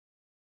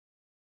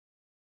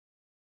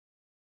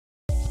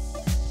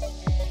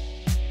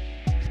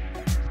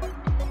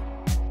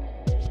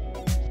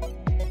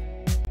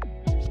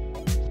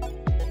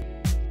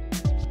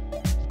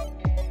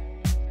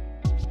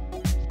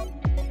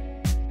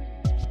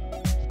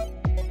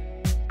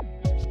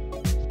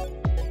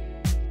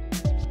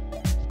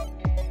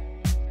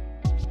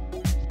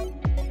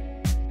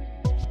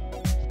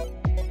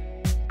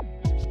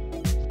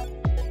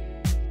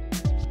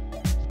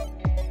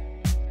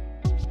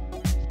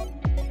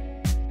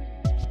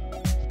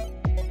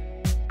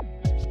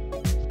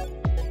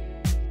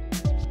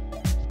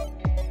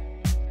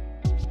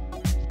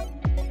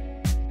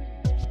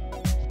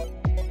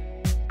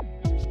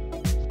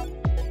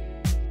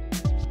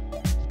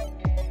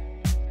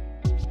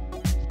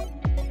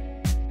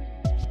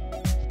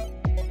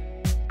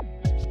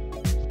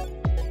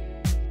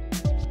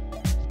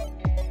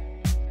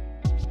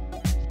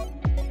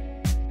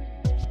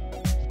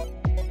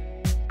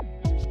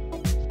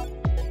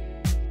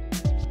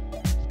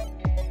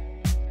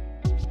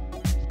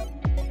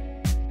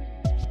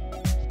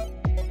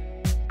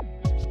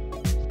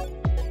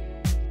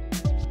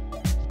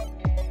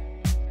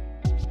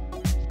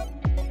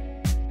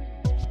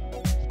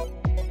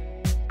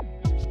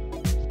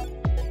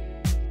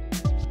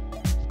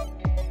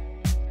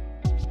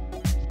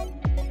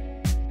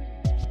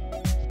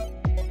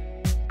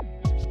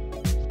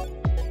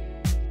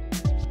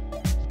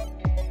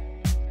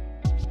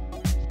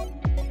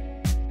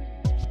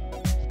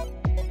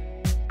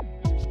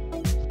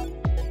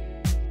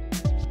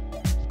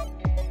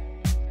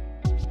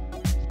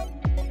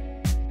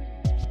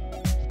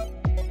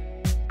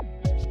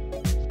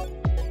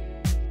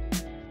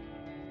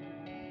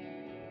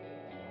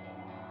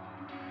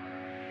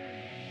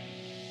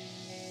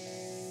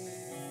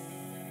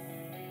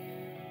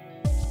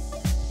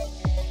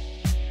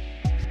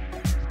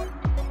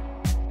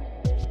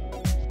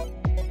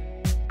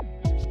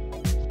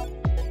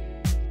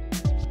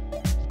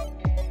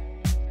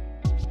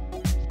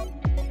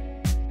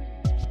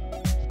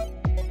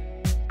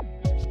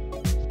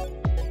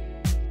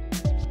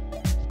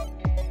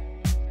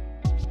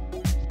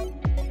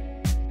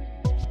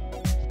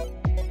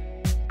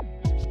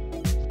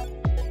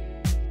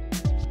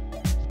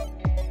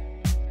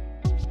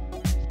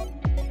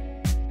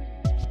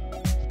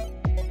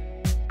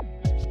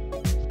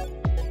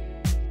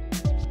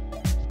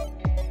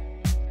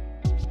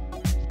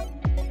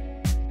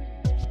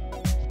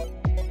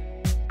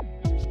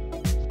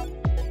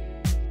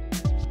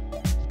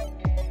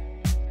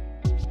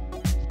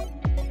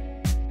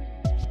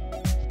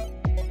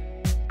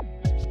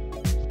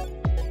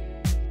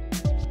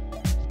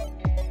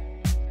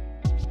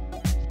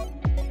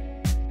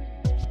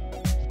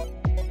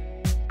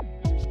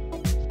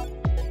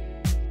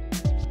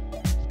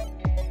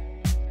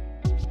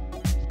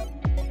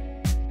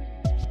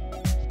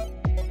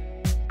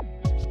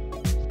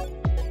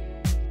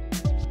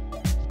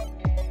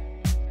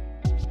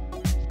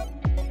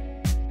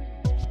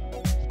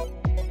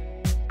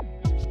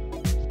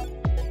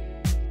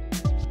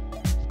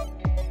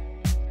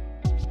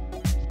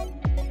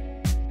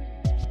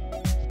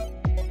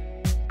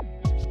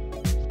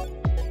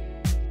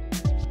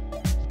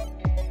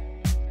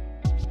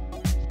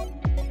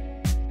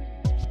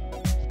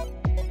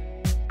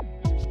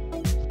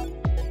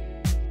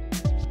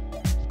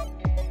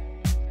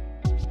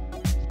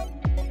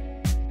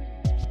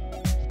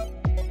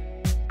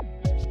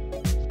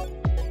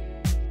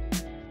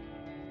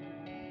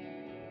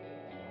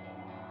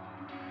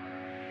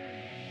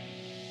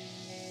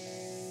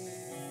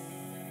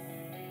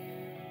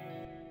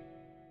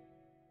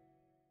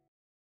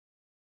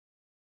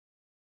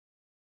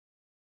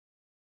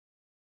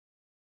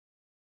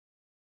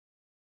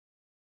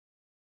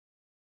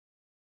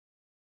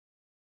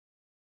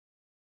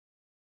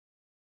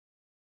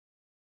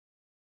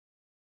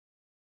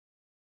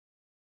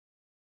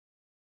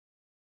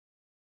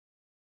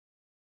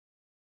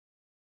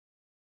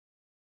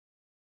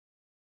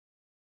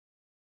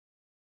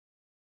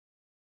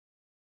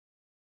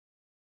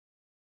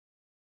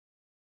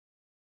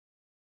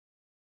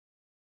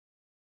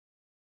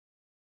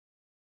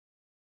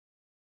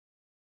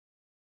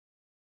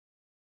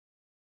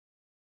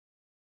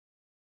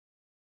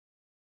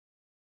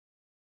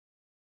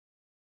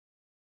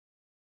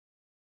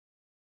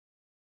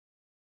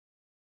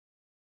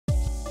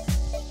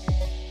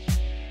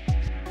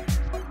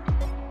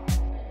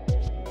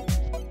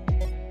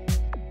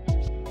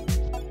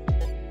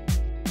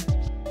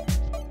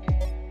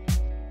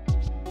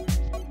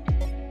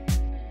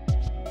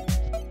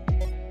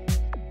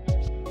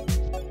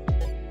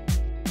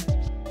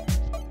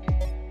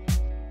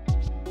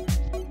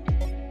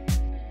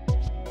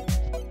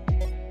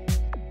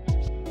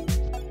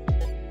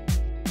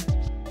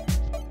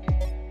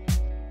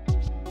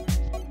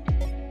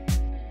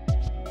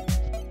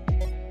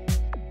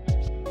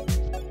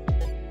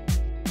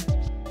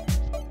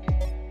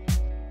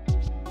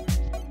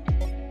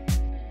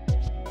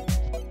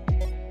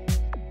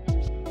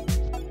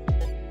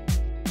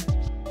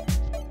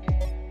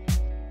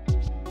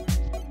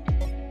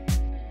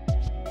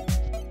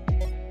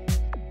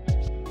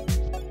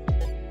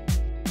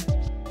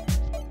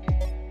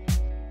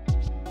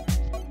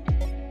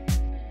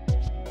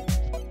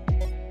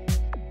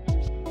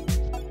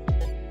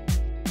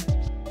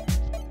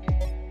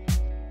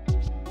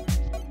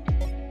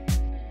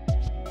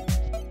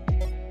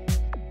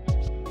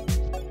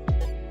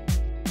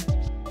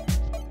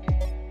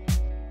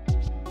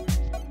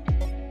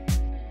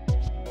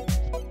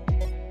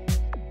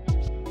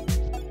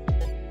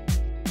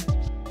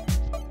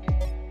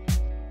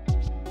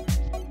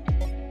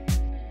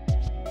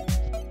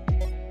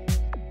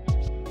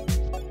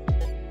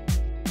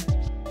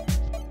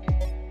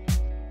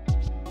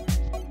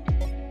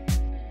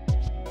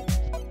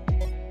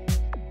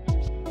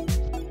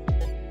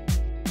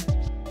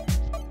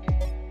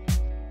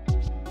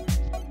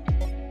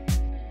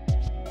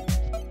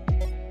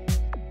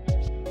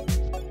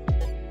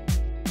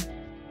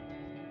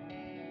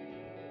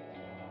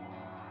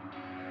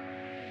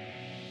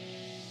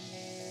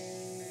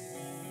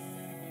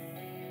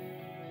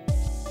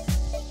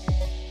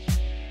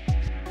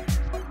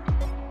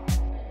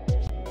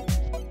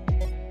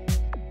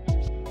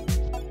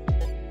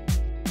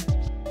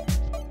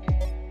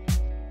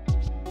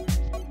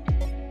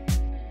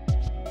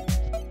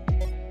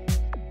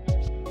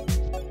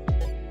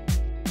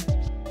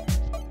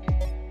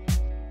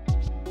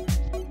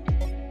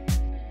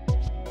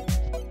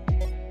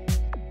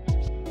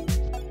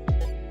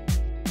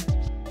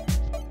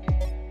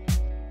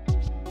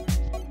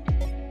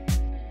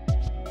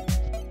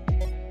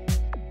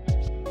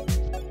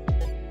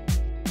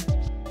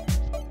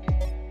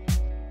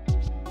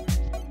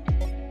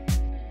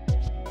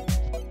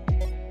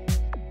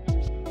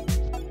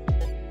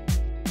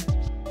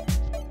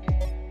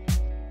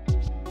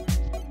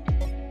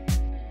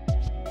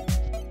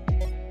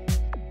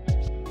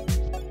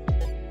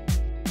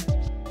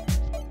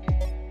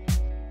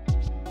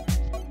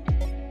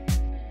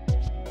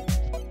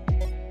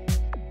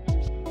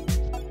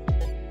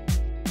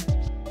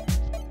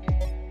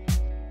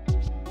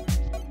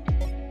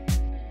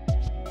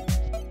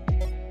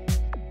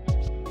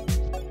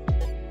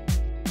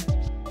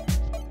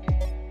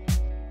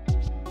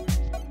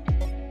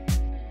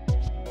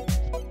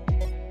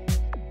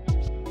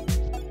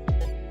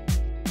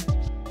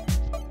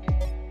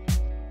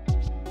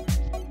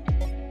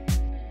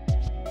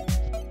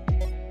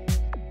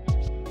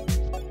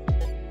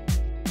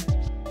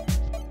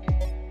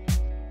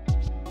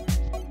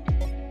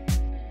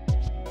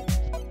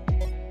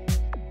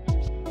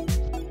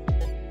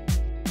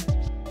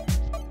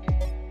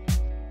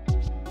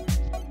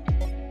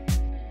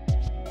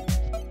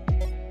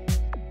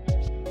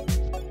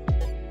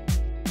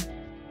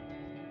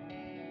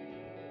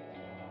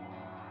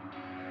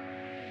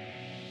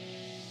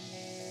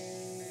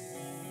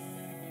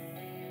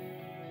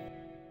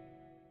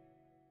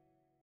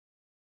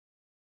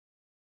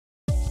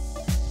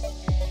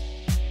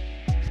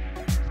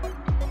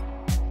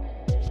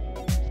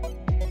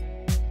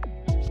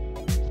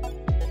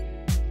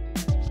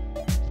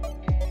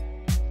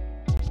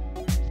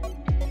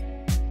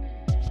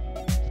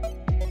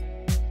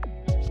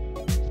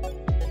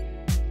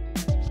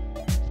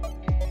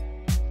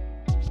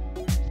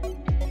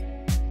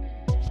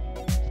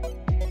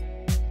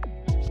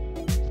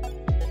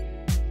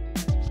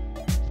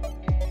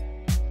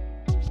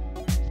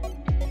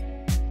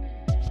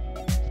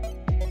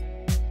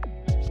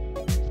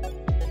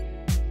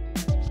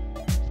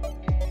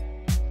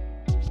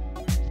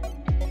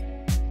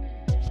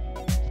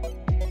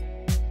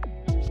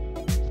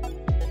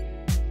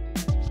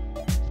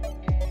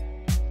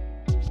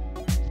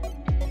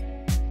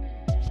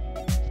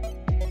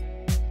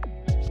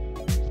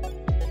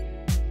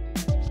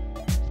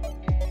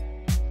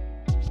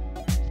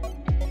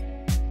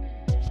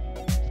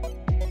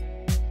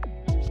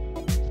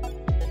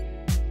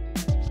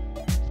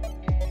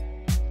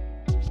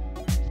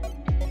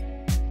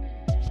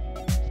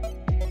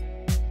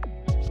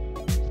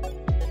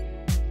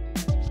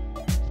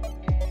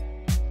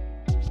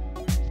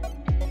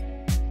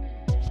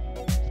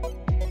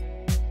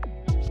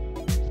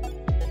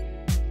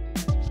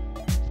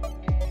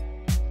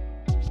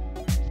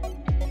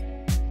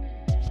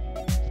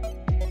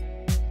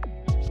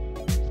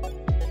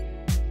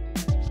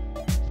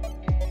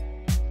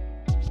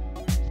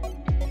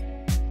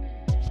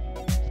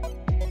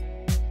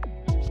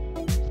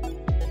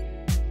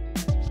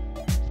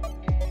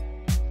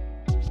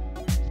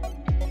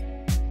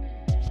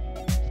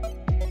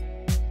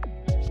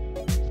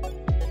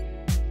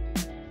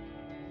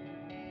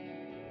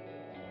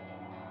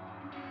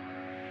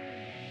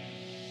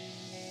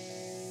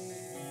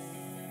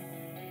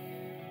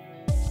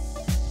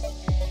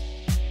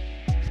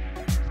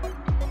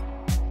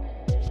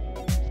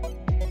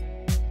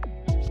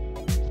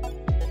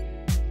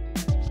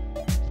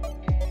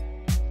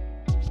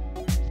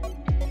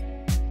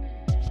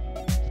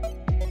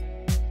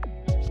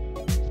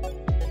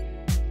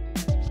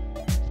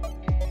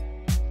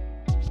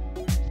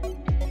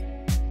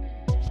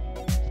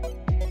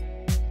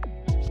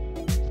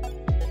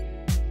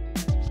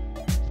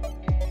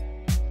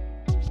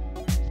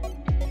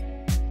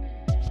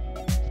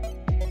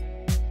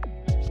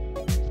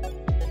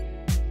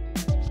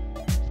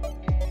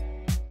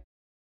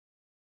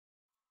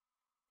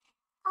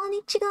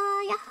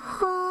Konnichiwa,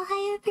 yahoo,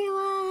 hi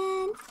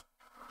everyone!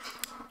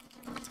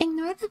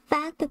 Ignore the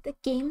fact that the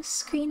game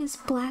screen is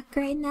black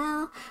right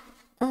now.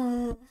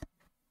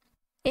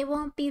 It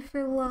won't be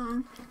for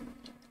long.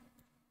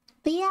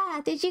 But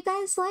yeah, did you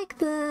guys like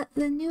the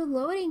new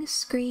loading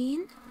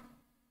screen?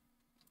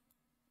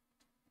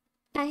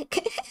 I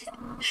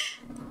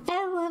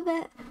love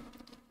it.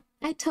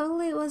 I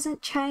totally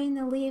wasn't trying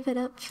to leave it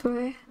up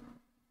for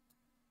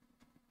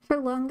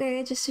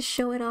longer just to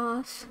show it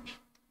off.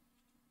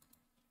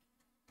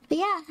 But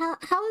yeah,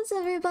 how is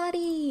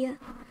everybody?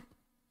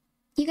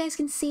 You guys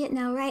can see it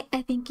now, right?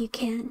 I think you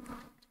can.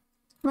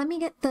 Let me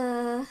get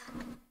the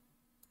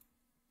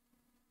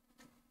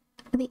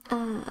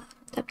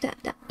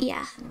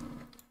yeah.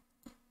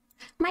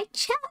 My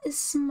chat is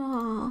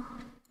small.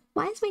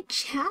 Why is my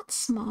chat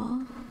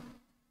small?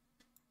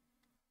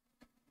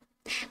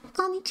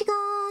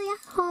 Konnichiwa,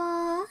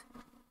 yahoo!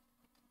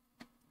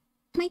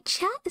 My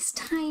chat is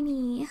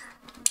tiny.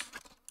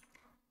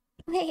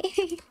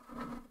 Wait.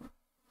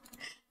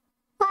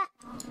 What?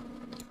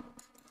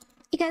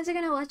 You guys are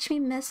gonna watch me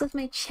mess with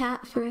my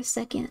chat for a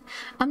second.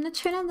 I'm gonna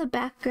turn on the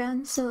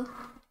background so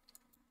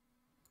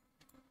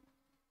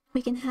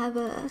we can have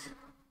a...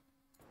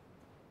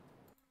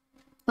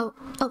 Oh,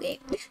 okay.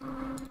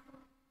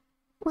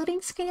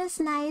 Loading screen is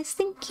nice,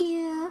 thank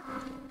you.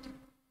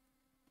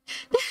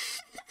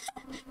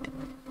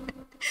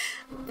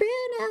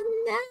 Bruno,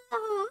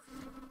 no!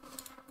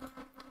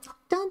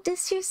 Don't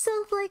diss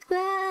yourself like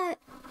that!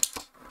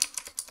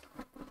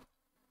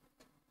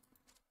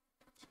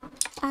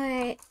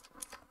 Alright.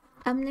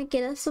 I'm gonna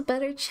get us a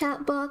better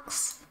chat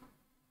box.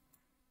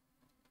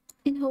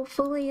 And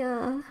hopefully,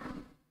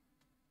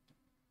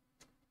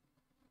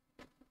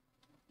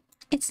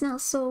 it's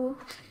not so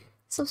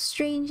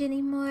strange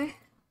anymore.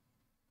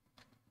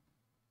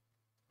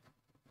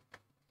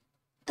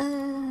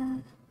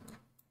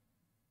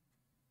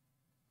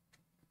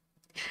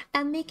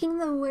 I'm making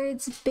the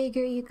words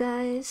bigger, you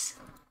guys.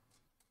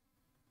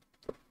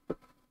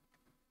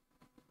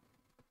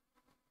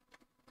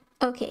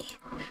 Okay,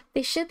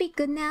 they should be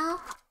good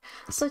now.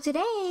 So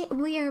today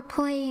we are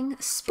playing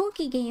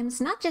spooky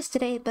games. Not just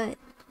today, but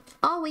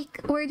all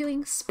week we're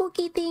doing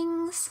spooky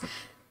things.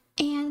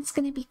 And it's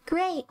gonna be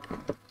great.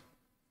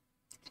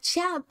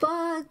 Chat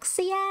box,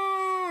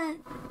 yeah!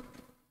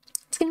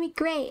 It's gonna be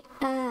great.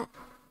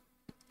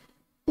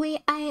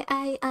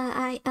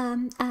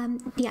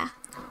 Yeah.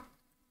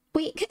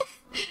 Wait,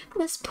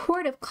 this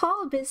port of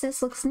call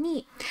business looks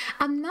neat.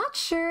 I'm not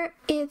sure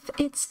if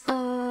it's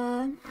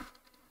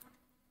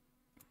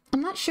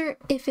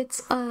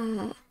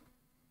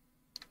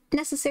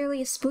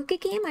necessarily a spooky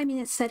game. I mean,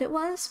 it said it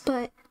was,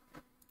 but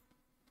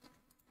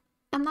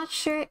I'm not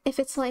sure if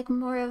it's like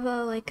more of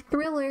a like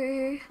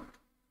thriller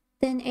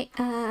than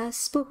a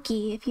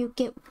spooky, if you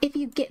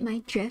get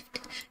my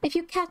drift, if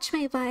you catch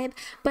my vibe.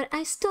 But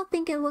I still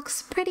think it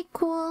looks pretty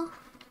cool.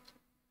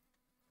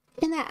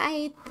 And that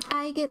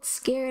I get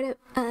scared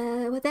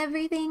with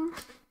everything,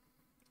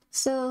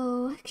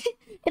 so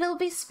it'll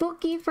be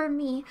spooky for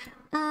me.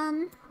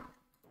 Let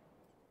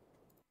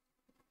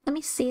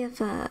me see if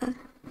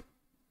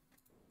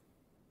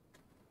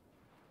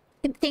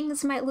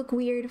things might look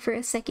weird for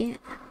a second.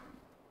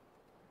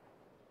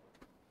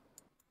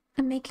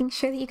 I'm making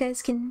sure that you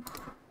guys can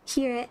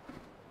hear it.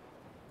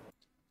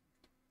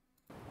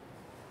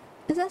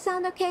 Does that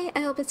sound okay? I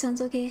hope it sounds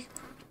okay.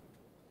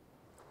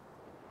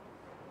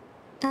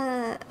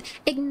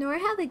 Ignore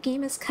how the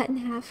game is cut in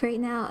half right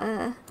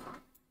now.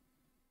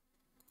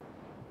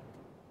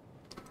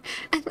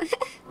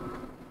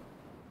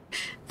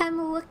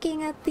 I'm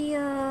looking at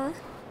the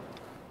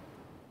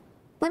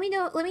let me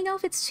know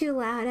if it's too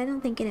loud. I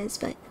don't think it is,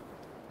 but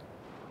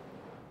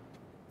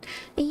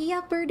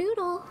yupper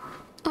doodle.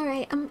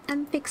 Alright,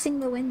 I'm fixing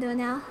the window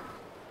now.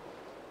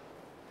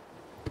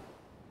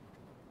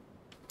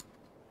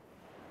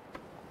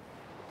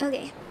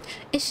 Okay,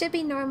 it should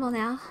be normal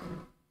now.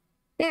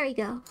 There we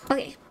go.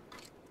 Okay,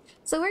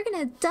 so we're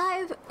gonna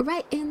dive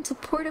right into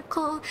Port of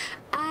Call.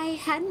 I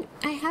haven't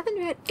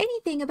read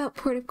anything about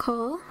Port of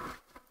Call,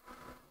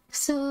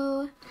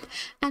 so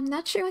I'm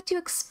not sure what to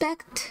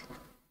expect.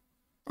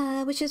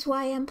 Which is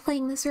why I'm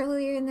playing this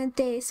earlier in the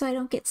day so I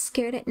don't get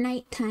scared at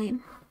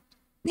nighttime.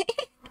 But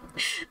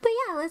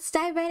yeah, let's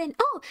dive right in.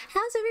 Oh,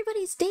 how's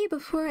everybody's day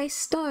before I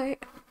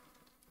start?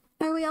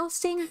 Are we all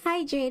staying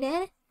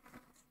hydrated?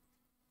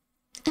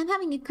 I'm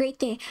having a great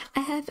day. I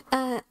have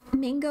a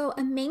mango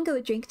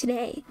drink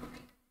today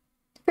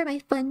for my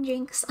fun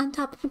drinks on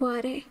top of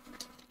water.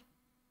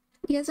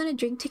 You guys want to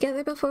drink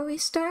together before we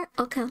start?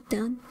 I'll count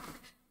down.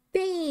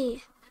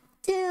 3,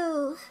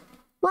 2,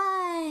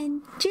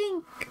 1,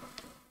 drink!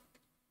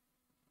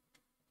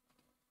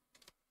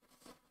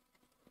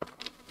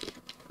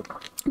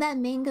 That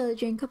mango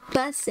drink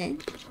bussin'.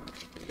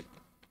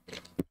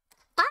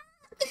 Ah!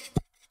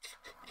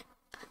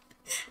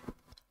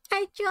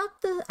 I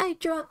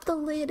dropped the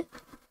lid.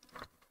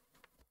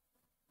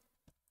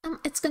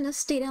 It's gonna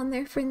stay down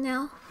there for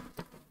now.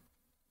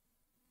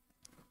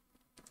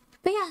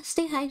 But yeah,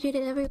 stay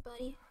hydrated,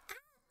 everybody.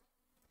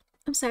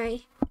 I'm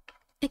sorry.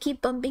 I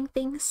keep bumping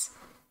things.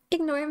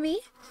 Ignore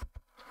me.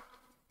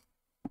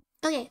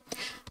 Okay.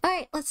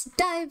 Alright, let's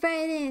dive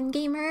right in,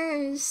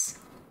 gamers.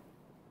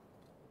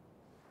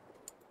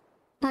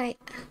 Alright.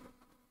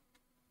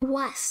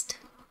 West.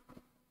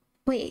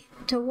 Wait,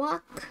 to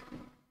walk.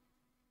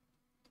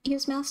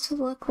 Use mouse to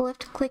look,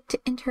 left click to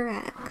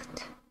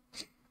interact.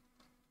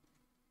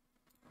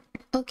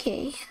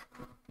 Okay.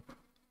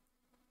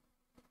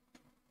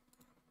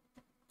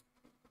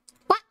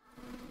 What?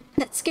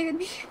 That scared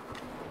me.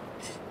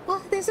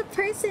 Oh, there's a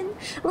person.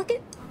 Look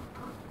at...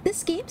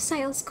 This game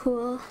style's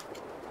cool.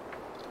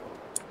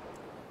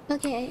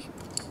 Okay.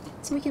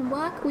 So we can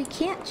walk, we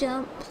can't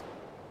jump.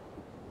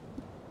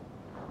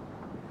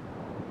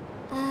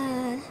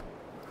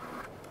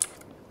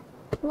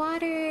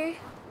 Water.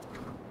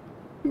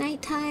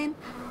 Nighttime.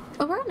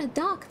 Oh, we're on a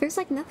dock. There's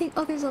like nothing.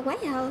 Oh, there's a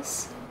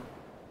lighthouse.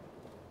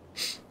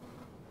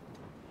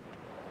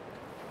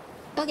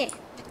 Okay.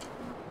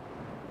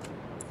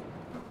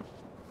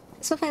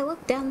 So if I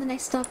look down, then I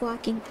stop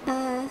walking.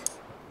 I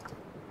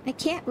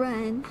can't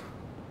run.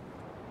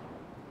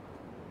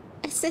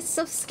 It's just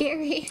so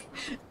scary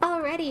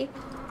already.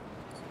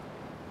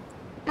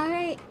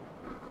 Alright.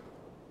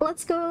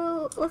 Let's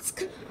go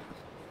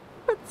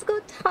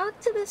talk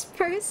to this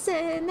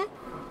person.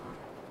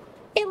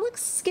 It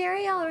looks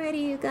scary already,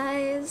 you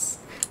guys.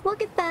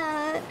 Look at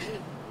that.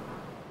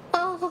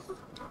 Oh.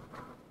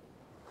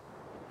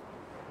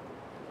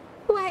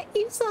 What?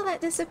 You saw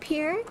that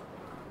disappear?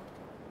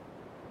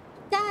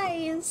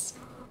 Guys.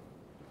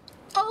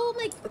 Oh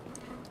my...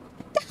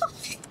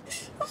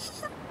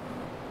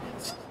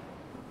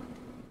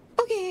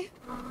 Okay.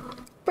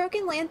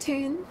 Broken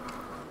lantern.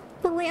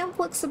 The lamp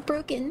looks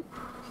broken.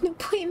 No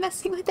point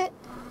messing with it.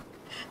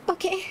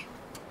 Okay.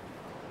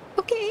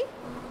 Okay.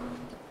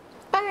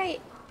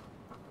 Alright.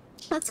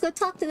 Let's go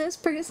talk to this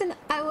person.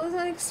 I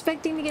wasn't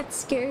expecting to get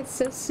scared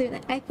so soon.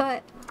 I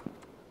thought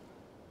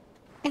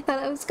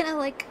I was gonna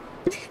like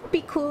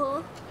be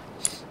cool.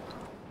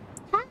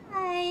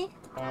 Hi.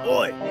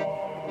 Oi.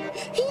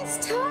 He's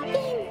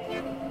talking.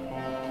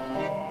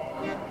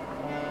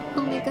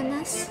 Oh my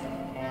goodness.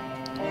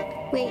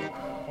 Wait.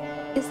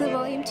 Is the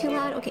volume too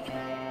loud? Okay.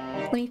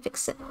 Let me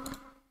fix it.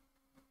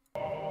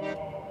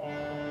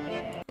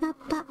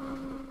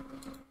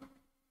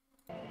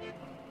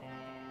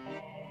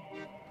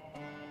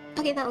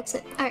 Okay, that looks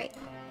it. Alright.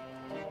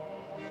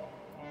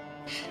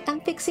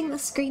 I'm fixing the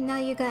screen now,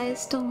 you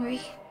guys. Don't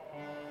worry.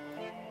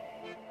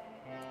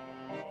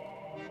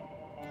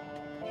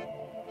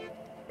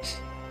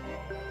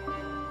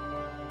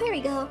 There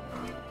we go.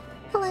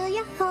 Hello,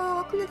 yahoo!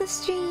 Welcome to the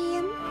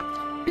stream!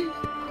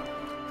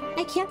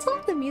 I can't tell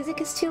if the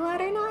music is too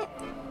loud or not.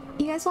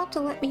 You guys will have to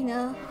let me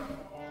know.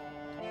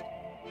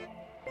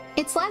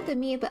 It's loud to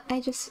me, but I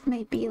just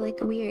might be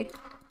like weird.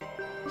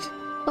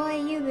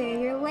 Boy, you there,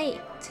 you're late.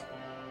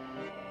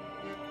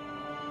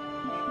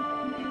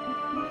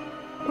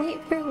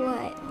 Wait for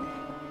what?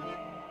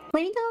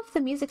 Let me know if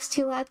the music's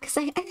too loud, because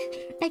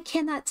I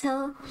cannot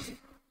tell.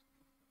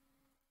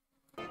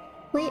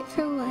 Wait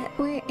for what?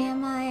 Where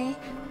am I?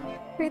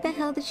 Where the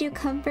hell did you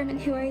come from and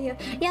who are you?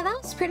 Yeah, that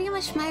was pretty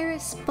much my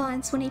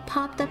response when he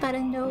popped up out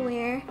of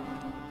nowhere.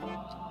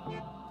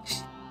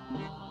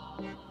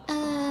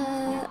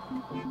 A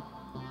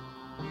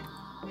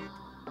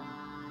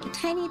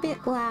tiny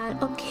bit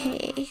loud.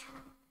 Okay.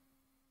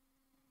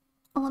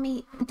 Let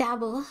me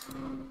dabble.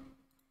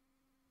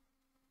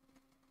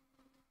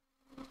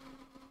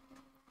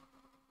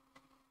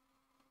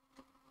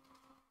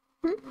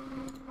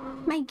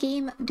 My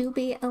game do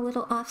be a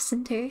little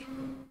off-center.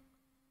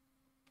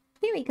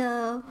 There we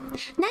go.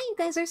 Now you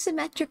guys are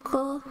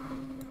symmetrical.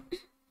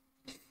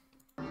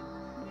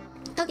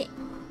 Okay.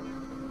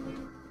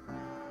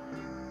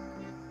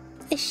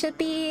 It should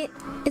be...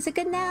 Is it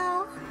good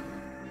now?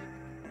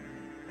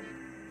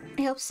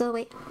 I hope so.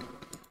 Wait.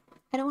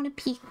 I don't want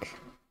to peek.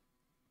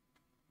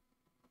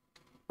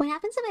 What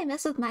happens if I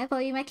mess with my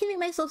volume? I can make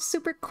myself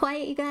super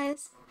quiet, you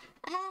guys.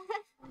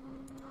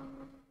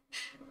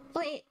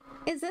 Wait.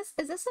 Is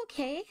this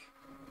okay?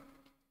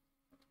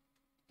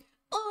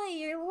 Oh,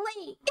 you're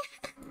late!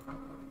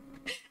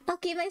 I'll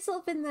keep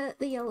myself in the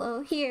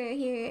yellow.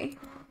 Here.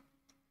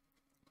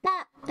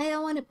 Nah, I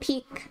don't want to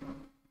peek.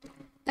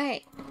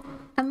 Alright.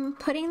 I'm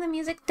putting the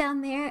music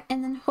down there,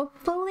 and then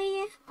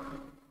hopefully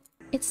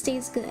it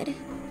stays good.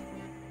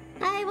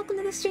 Hi, welcome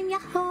to the stream,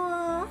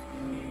 yahoo!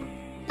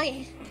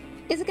 Okay.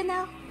 Is it good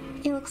now?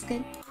 It looks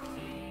good.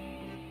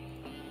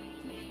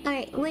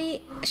 Alright,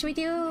 wait. Should we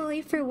do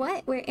wait for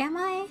what? Where am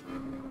I?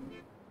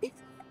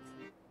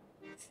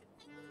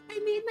 I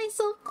made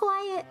myself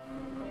quiet.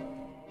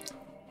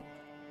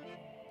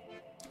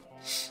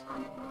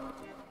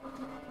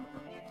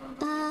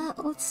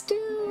 Let's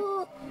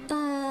do...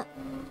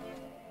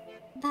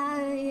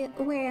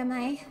 where am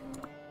I?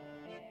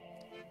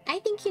 I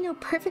think you know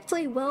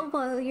perfectly well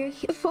why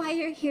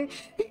you're here.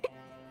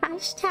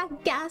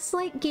 Hashtag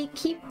gaslight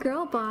gatekeep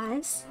girl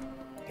boss.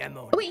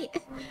 Wait,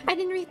 I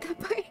didn't read that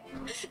part.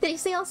 Did you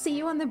say I'll see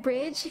you on the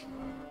bridge?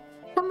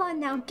 Come on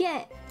now,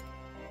 get.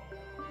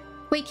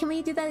 Wait, can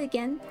we do that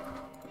again?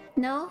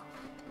 No?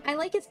 I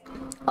like his...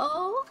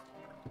 Oh!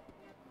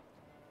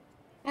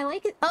 I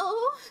like it.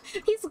 Oh!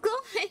 He's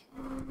gone!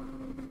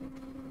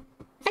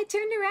 I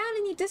turned around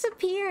and he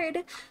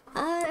disappeared.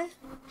 Alright,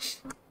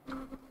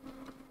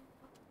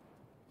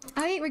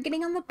 we're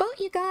getting on the boat,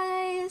 you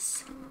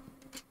guys.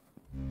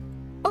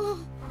 Oh!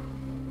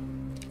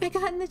 I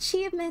got an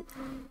achievement.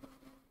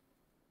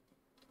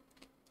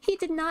 He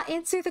did not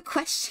answer the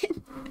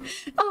question.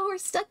 Oh, we're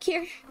stuck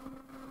here.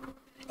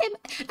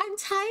 I'm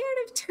tired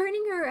of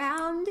turning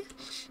around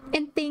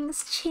and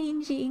things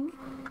changing.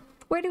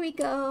 Where do we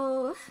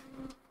go?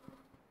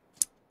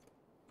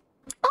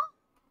 Oh!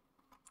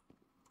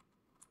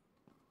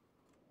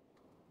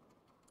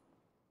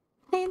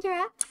 I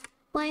interact.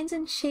 Lines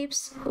and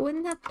shapes.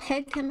 Wouldn't have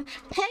pegged him.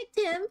 Pegged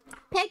him!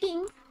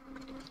 Pegging!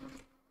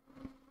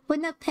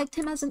 Wouldn't have pegged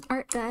him as an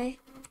art guy.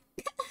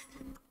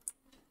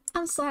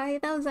 I'm sorry,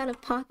 that was out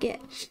of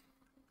pocket.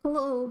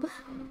 Globe.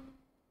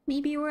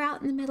 Maybe we're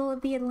out in the middle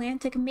of the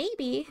Atlantic.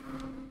 Maybe.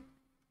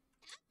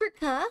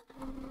 Africa.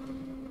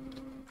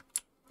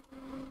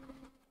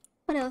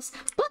 What else?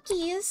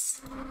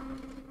 Bookies.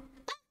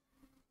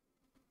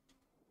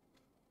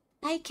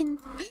 I can...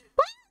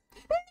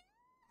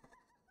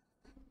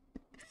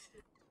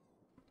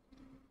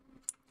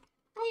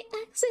 I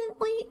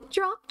accidentally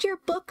dropped your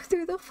book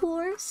through the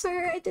floor,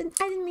 sir. I didn't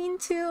mean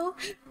to.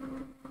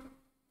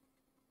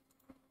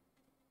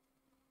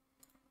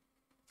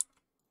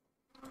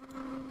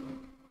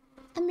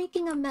 I'm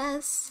making a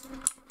mess.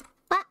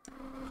 What?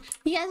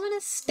 You guys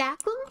want to stack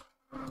them?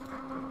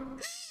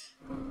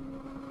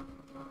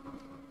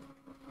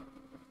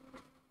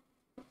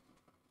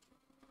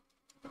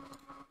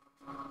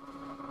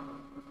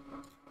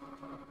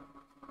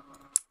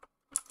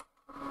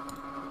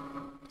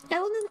 I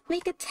want to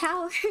make a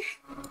tower.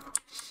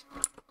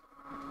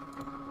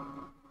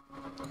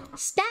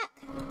 Stack.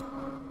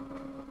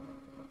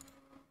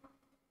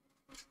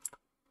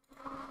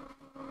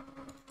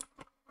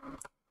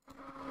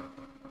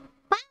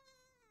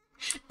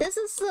 This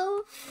is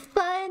so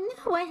fun.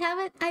 Why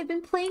haven't I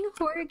been playing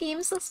horror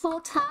games this whole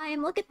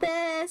time? Look at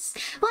this.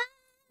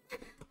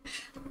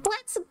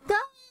 Let's go.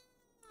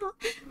 No.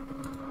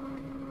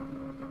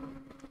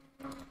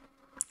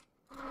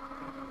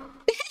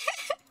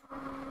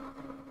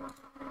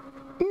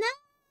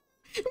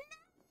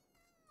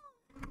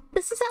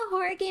 This is how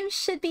horror games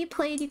should be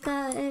played, you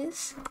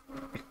guys.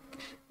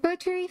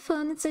 Rotary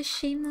phone, it's a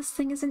shame this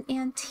thing is an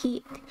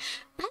antique.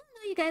 I don't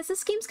know, you guys,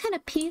 this game's kind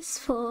of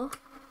peaceful.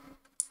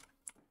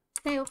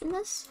 Can I open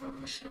this?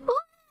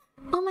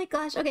 Oh my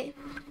gosh, okay.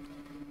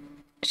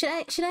 Should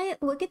I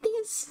look at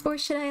these? Or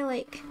should I,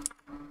 like,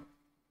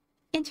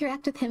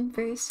 interact with him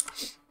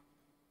first?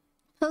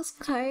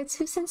 Postcards?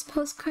 Who sends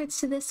postcards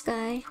to this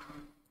guy?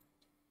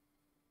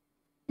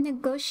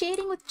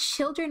 Negotiating with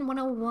Children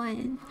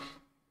 101.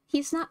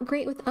 He's not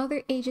great with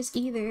other ages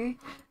either.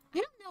 I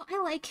don't know, I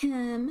like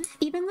him.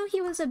 Even though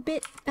he was a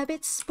bit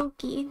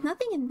spooky.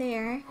 Nothing in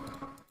there.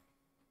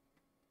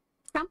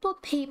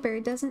 Crumpled paper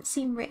doesn't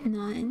seem written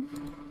on.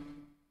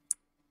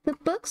 The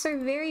books are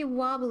very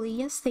wobbly.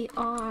 Yes, they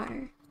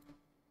are.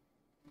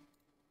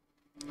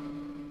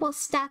 We'll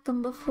stack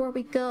them before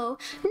we go.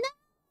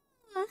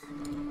 No!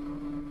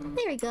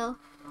 There we go.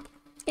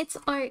 It's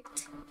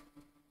art.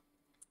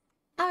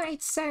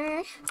 Alright,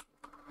 sir.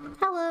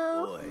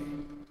 Hello.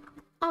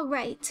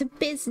 Alright, to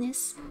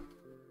business.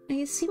 I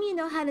assume you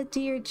know how to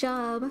do your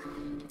job.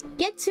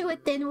 Get to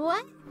it then,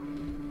 what?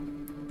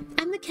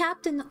 I'm the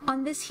captain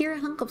on this here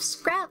hunk of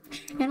scrap,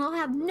 and I'll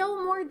have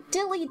no more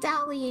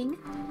dilly-dallying.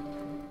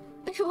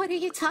 What are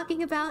you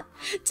talking about?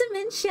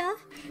 Dementia?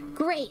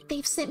 Great,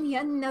 they've sent me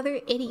another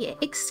idiot.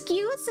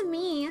 Excuse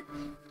me.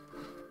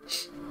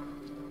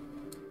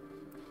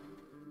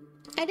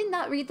 I did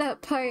not read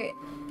that part.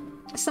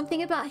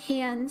 Something about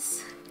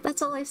hands.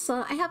 That's all I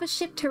saw. I have a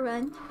ship to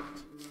run.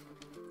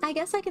 I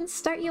guess I can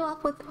start you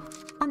off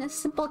on a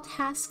simple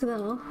task,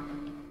 though.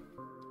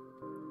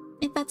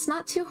 If that's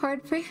not too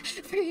hard for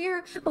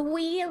your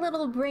wee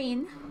little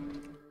brain.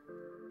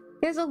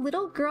 There's a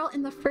little girl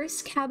in the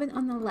first cabin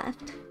on the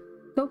left.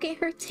 Go get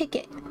her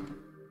ticket.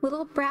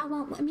 Little brat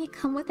won't let me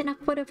come within a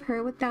foot of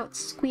her without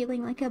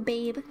squealing like a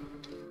babe.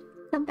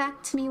 Come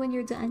back to me when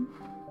you're done.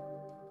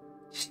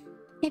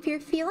 If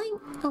you're feeling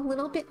a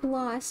little bit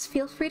lost,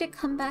 feel free to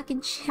come back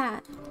and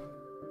chat.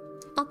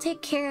 I'll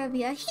take care of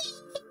ya.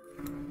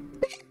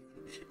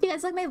 You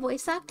guys like my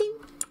voice acting?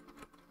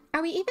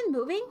 Are we even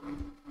moving?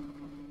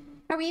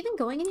 Are we even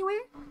going anywhere?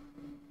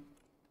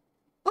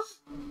 Oh!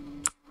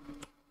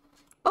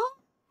 Oh!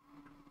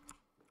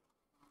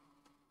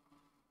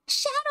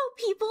 Shadow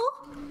people!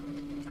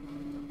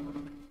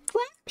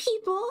 Black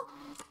people!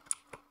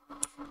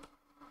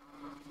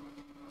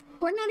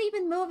 We're not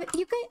even moving.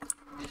 You guys...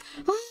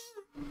 Oh.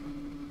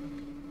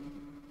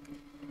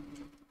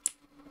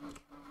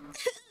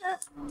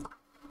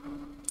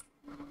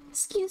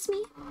 Excuse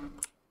me?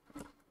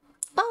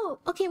 Oh,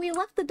 okay, we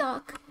left the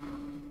dock.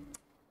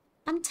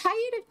 I'm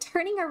tired of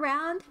turning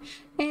around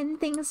and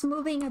things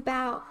moving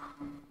about.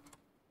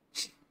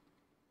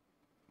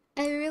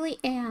 I really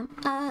am.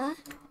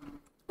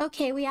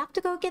 Okay, we have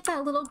to go get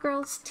that little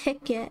girl's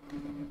ticket.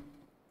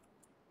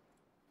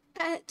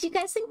 Do you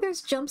guys think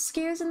there's jump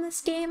scares in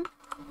this game?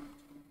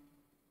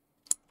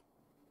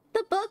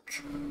 The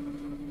book!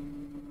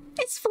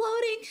 It's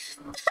floating!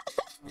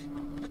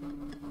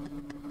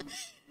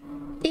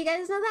 Do you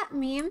guys know that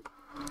meme?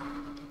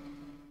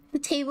 The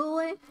table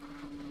one?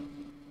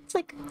 It's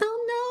like,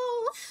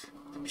 oh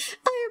no!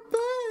 Our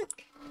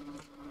book!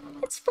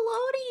 It's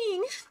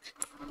floating!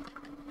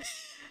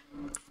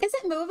 Is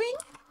it moving?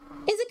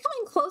 Is it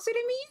coming closer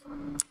to me?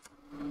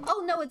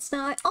 Oh no, it's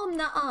not. Oh,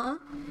 nuh-uh.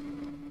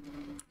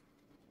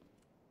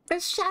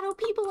 There's shadow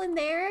people in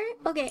there?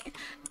 Okay.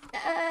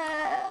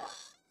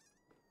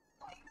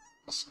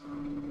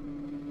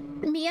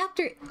 Me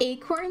after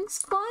acorn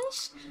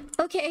squash?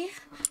 Okay.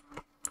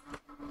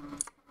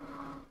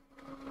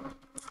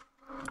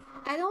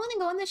 I don't want to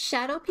go in the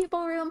shadow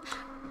people room.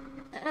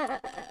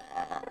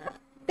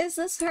 Is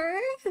this her?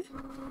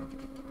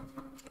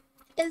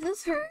 Is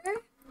this her?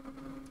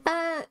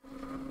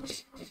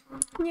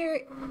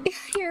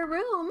 Your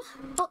room.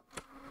 Oh,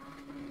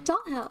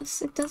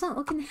 dollhouse. It doesn't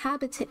look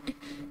inhabited.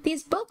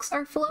 These books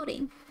are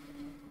floating.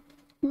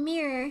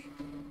 Mirror.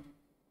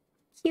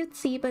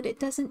 Cutesy, but it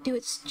doesn't do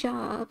its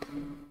job.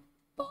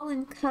 Ball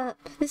and cup.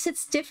 This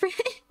hits different.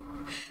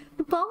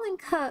 Ball and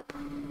cup.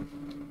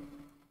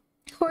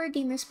 Horror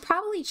game. There's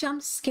probably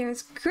jump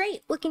scares.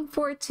 Great. Looking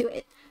forward to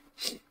it.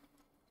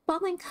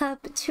 Ball and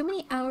cup. Too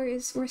many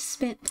hours were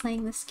spent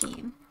playing this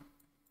game.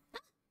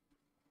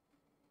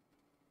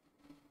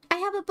 I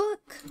have a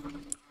book.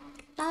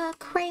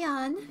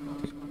 Crayon.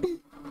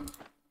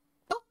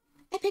 Oh,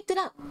 I picked it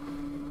up.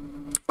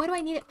 What do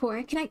I need it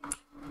for? Can I...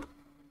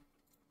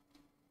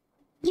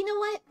 You know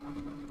what?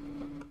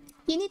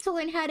 You need to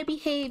learn how to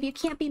behave. You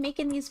can't be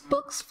making these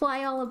books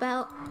fly all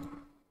about.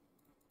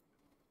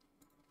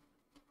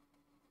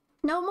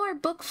 No more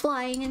book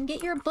flying and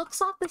get your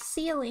books off the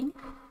ceiling.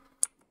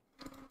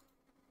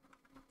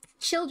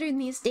 Children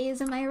these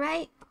days, am I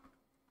right?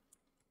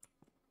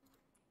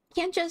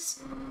 You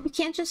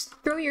can't just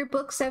throw your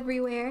books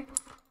everywhere.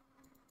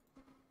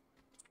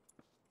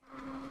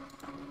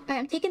 Alright,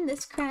 I'm taking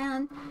this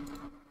crayon.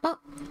 Oh.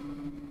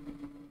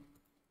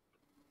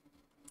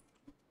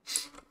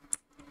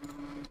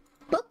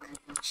 Book?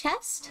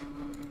 Chest?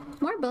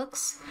 More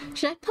books.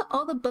 Should I put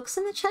all the books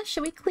in the chest?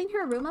 Should we clean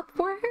her room up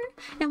for her?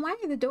 And why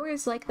are the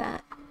doors like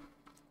that?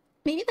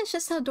 Maybe that's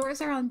just how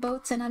doors are on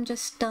boats and I'm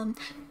just dumb.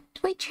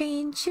 Toy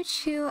train,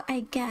 choo-choo,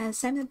 I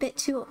guess. I'm a bit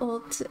too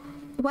old to...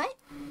 What?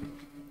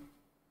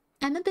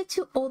 I'm a bit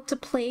too old to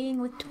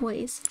playing with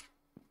toys.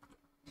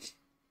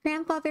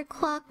 Grandfather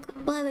clock.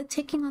 Well, the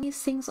ticking on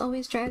these things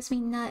always drives me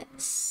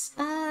nuts.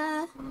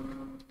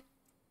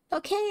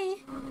 Okay.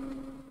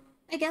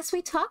 I guess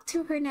we talk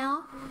to her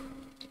now.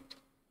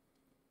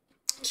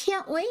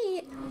 Can't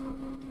wait.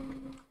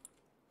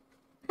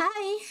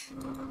 Hi.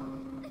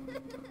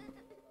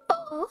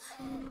 Oh.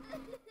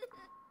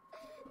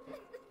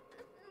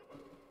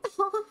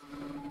 Oh.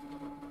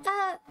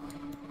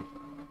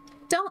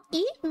 Don't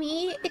eat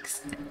me.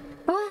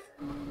 What?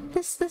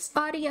 This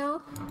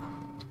audio.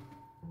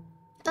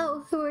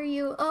 Oh, who are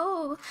you?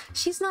 Oh,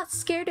 she's not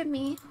scared of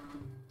me.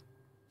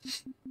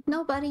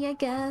 Nobody, I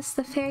guess.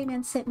 The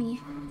ferryman sent me.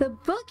 The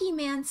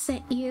boogeyman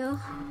sent you.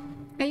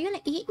 Are you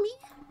gonna eat me?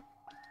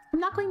 I'm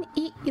not going to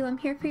eat you. I'm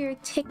here for your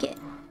ticket.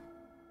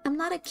 I'm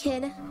not a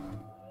kid.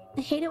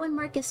 I hate it when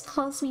Marcus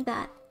calls me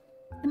that.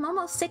 I'm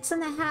almost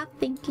 6.5,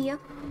 thank you.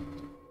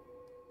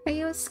 Are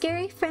you a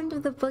scary friend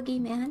of the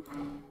boogeyman?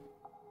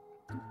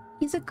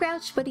 He's a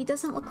grouch, but he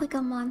doesn't look like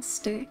a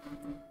monster.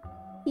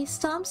 He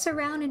stomps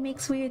around and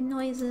makes weird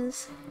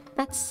noises.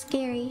 That's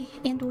scary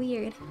and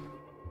weird.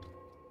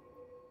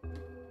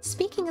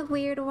 Speaking of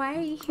weird, why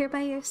are you here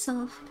by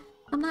yourself?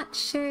 I'm not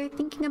sure.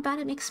 Thinking about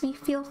it makes me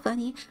feel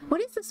funny.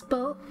 What is this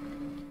boat?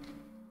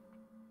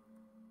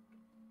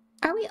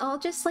 Are we all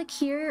just like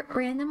here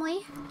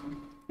randomly?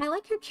 I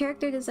like your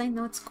character design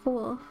though, it's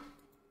cool.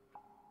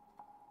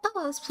 Oh,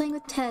 I was playing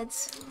with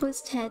Ted's. Who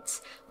is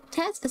Ted's?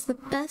 Ted's is the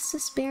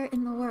bestest bear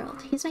in the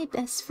world. He's my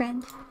best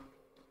friend.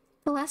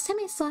 The last time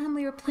I saw him,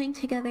 we were playing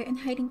together and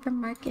hiding from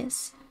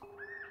Marcus.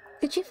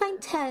 Did you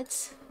find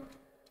Ted's?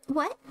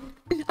 What?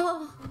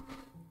 Oh,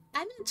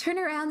 I'm gonna turn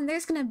around and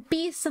there's gonna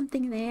be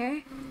something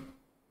there.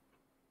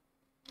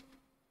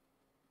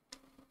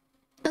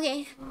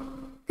 Okay,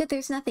 good,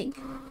 there's nothing.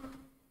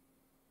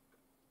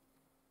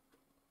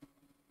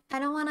 I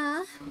don't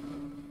wanna...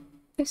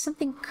 There's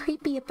something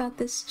creepy about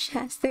this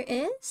chest. There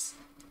is?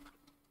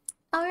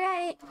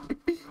 Alright.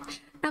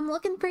 I'm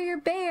looking for your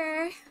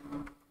bear.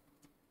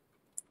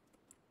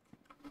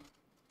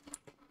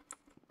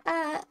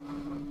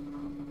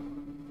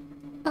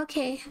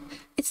 Okay.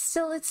 It's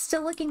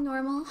still looking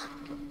normal.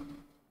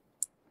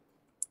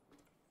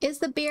 Is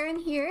the bear in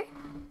here?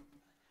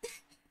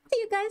 Do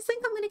you guys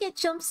think I'm gonna get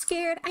jump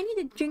scared? I need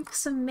to drink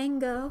some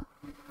mango.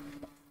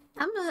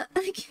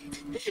 I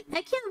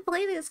can't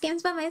play these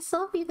games by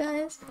myself, you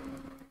guys.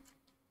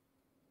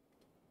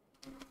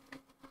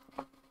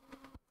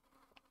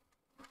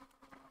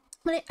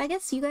 But I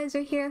guess you guys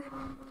are here.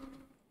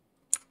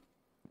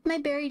 My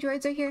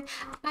Berrydroids are here.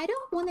 I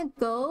don't want to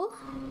go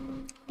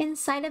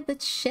inside of the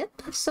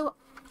ship, so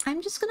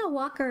I'm just gonna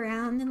walk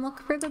around and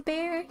look for the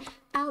bear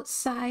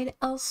outside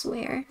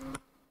elsewhere.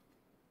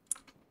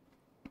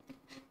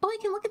 Oh, I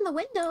can look in the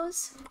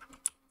windows.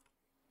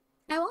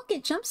 I won't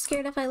get jump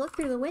scared if I look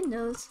through the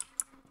windows.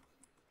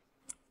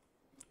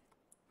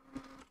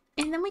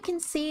 And then we can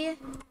see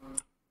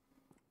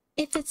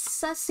if it's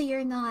sussy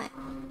or not.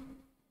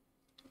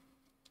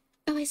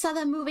 Oh, I saw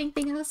that moving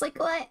thing and I was like,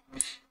 what?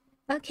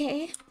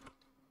 Okay.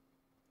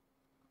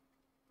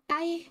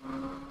 I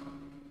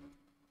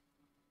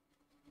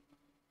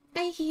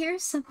hear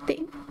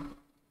something.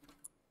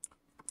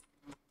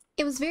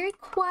 It was very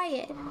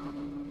quiet.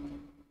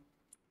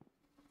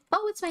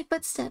 Oh, it's my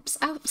footsteps.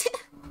 Out.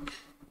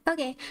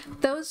 Okay,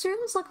 those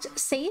rooms looked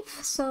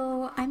safe,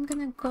 so I'm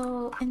gonna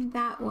go in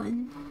that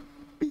one.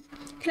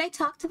 Can I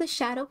talk to the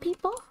shadow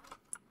people?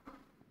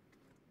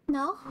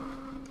 No?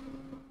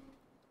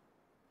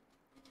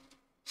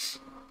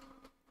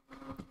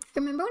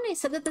 Remember when I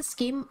said that this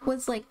game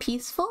was like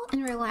peaceful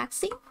and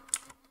relaxing?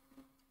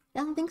 I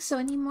don't think so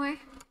anymore.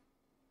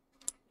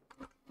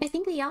 I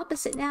think the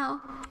opposite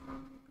now.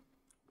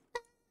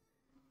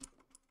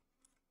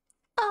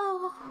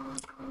 Oh.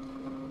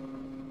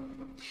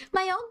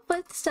 My own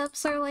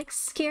footsteps are like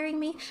scaring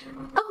me.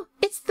 Oh,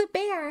 it's the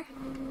bear.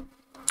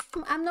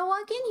 I'm gonna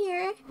walk in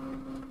here.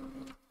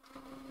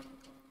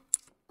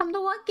 I'm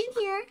gonna walk in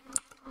here.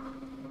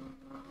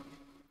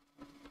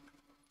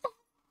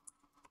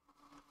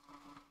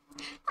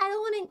 I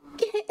don't want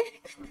to get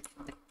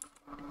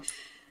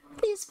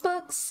these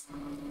books.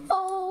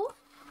 Oh.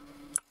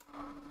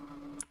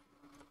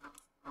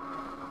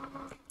 Ah.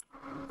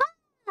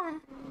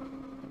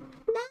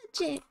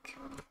 Magic.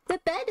 The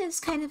bed is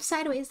kind of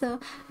sideways though.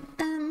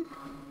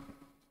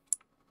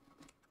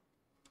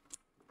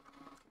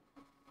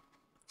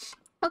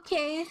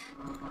 Okay.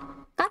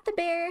 Got the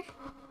bear.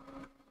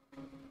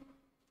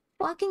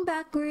 Walking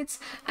backwards.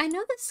 I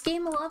know this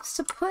game loves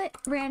to put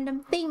random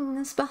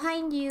things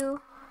behind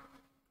you.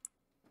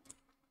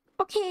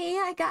 Okay,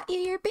 I got you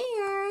your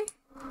bear.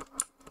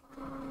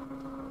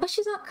 Oh,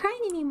 she's not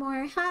crying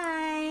anymore.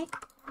 Hi.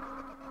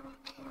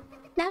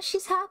 Now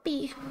she's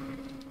happy.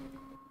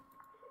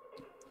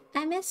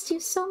 I missed you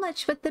so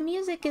much, but the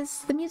music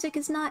is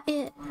not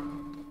it.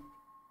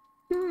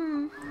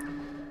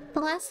 The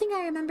last thing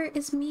I remember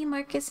is me,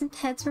 Marcus, and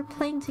Teds were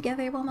playing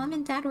together while Mom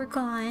and Dad were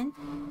gone.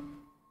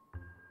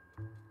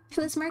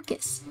 Who is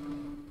Marcus?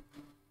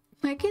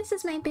 Marcus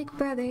is my big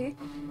brother.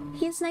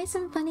 He is nice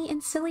and funny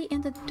and silly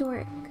and a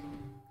dork.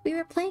 We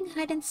were playing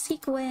hide and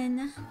seek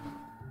when...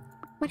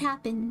 What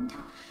happened?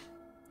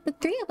 The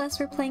three of us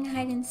were playing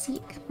hide and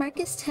seek.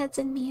 Marcus, Teds,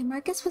 and me.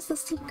 Marcus was the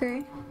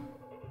seeker.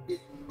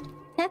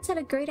 Teds had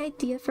a great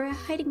idea for a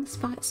hiding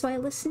spot, so I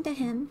listened to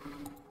him.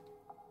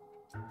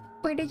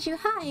 Where did you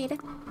hide?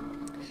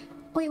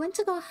 We went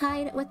to go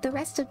hide with the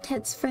rest of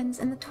Ted's friends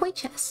in the toy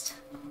chest.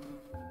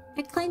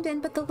 I climbed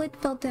in, but the lid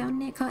fell down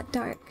and it got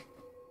dark.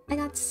 I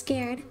got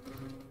scared.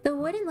 The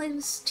wooden lid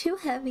was too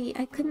heavy,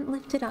 I couldn't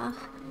lift it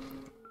off.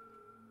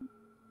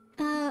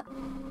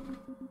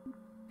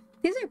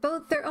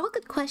 They're all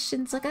good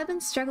questions, like I've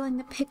been struggling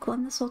to pick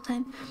one this whole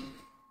time.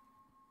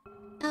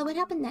 What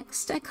happened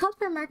next? I called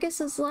for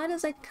Marcus as loud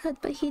as I could,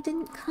 but he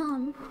didn't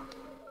come.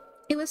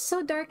 It was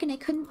so dark and I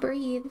couldn't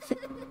breathe,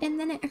 and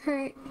then it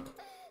hurt.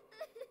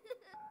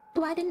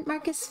 Why didn't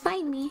Marcus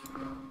find me?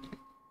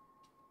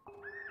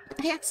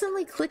 I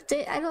accidentally clicked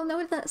it. I don't know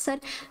what that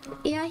said.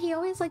 Yeah, he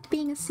always liked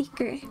being a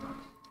seeker.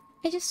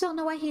 I just don't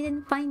know why he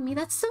didn't find me.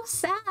 That's so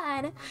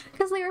sad,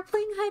 because they were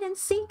playing hide and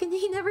seek and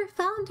he never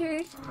found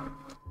her.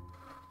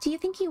 Do you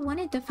think he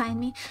wanted to find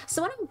me?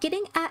 So what I'm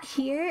getting at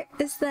here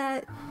is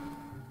that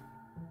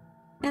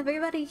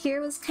everybody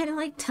here was kind of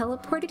like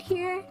teleported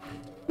here,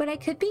 but I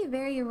could be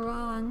very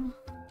wrong.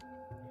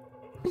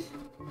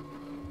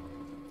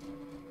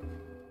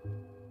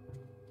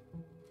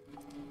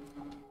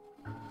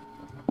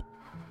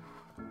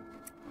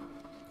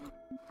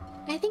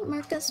 I think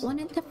Marcus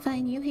wanted to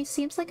find you. He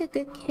seems like a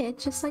good kid,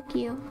 just like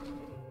you.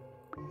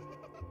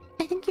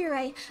 I think you're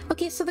right.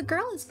 Okay, so the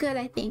girl is good,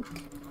 I think.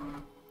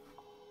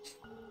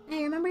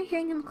 I remember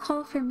hearing him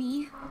call for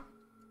me.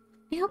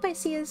 I hope I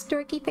see his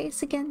dorky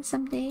face again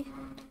someday.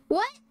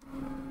 What?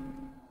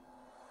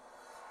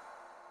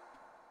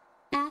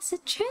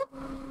 Acid trip?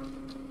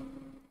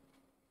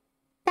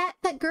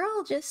 That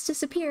girl just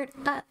disappeared.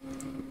 Her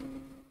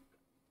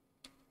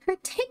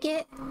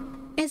ticket?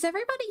 Is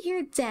everybody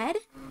here dead?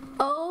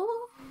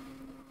 Oh.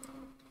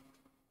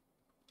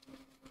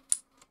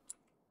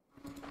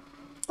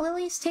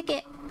 Lily's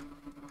ticket.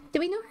 Did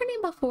we know her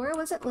name before?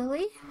 Was it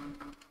Lily?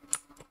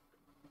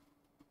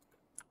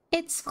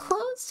 It's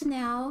closed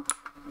now.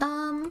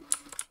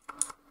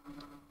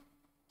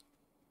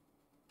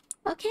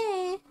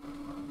 Okay.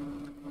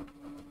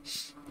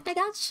 I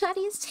got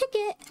Shuddy's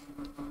ticket.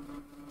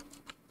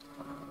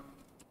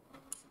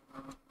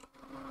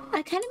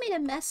 I kind of made a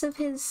mess of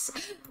his...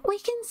 We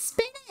can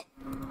spin it!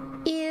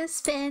 You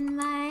spin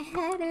my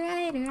head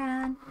right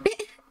around.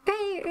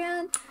 Right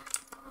around.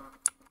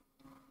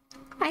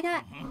 I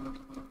got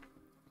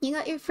You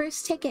got your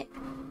first ticket.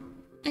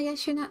 I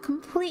guess you're not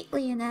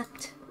completely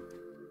inept.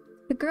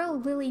 The girl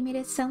Lily made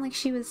it sound like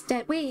she was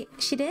dead. Wait,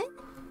 she did?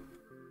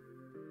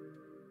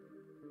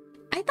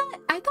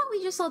 I thought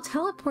we just all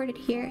teleported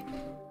here.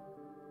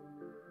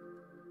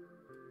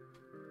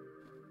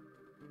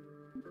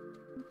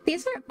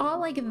 These are all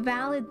like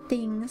valid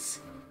things.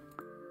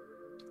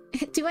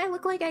 Do I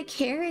look like I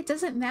care? It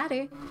doesn't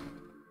matter.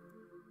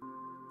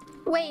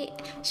 Wait,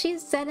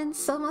 she's dead and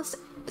so's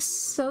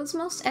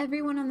most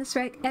everyone on this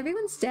wreck.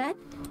 Everyone's dead?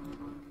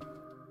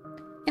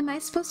 Am I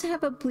supposed to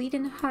have a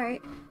bleeding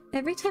heart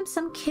every time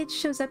some kid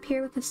shows up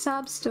here with a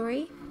sob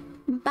story?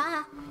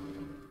 Bah!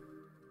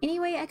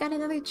 Anyway, I got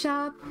another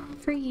job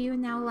for you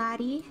now,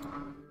 laddie.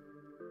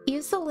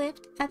 Use the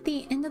lift at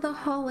the end of the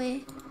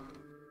hallway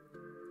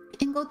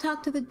and go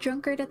talk to the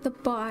drunkard at the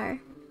bar.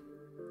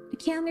 I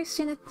can't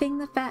understand a thing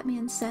the fat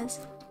man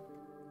says,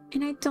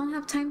 and I don't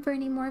have time for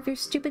any more of your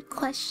stupid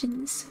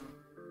questions.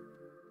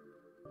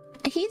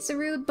 He's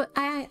rude, but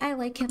I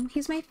like him.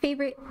 He's my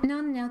favorite.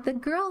 No, the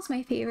girl's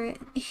my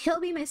favorite. He'll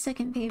be my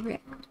second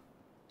favorite.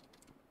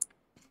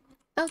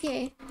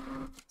 Okay,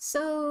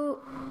 so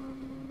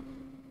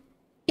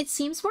it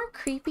seems more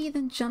creepy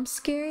than jump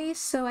scary,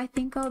 so I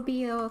think I'll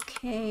be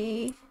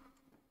okay.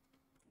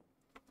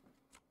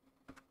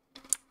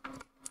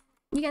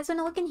 You guys want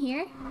to look in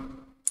here?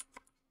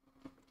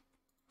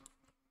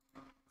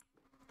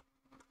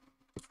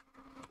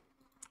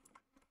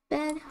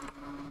 Bed.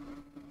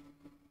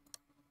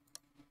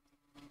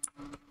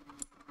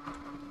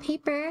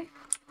 Paper.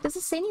 Does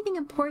it say anything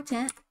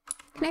important?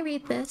 Can I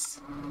read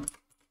this?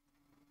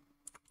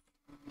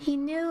 He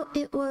knew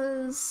it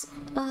was,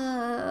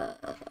 I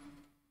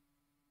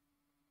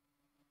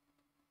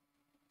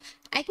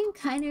can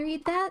kind of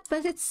read that,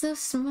 but it's so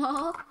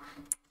small.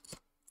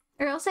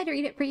 Or else I'd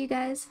read it for you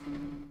guys.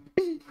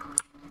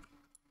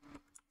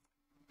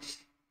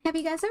 Have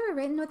you guys ever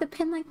written with a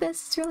pen like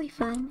this? It's really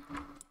fun.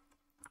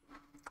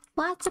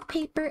 Lots of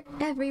paper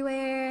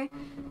everywhere.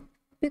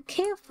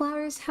 Bouquet of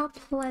flowers, how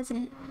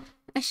pleasant.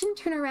 I shouldn't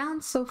turn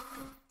around so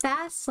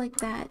fast like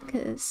that,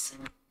 because...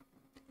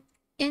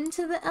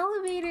 Into the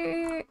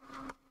elevator!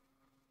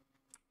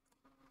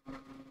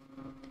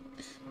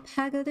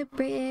 Pagoda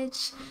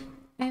Bridge.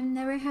 I've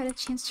never had a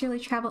chance to really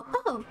travel.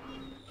 Oh!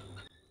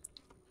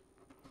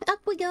 Up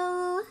we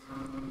go!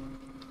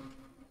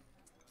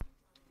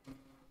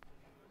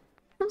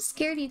 I'm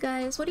scared, you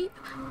guys. What do you...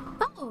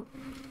 Oh!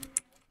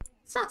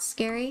 It's not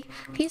scary.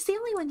 He's the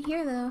only one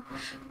here, though.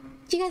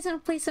 Do you guys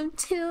want to play some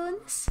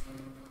tunes?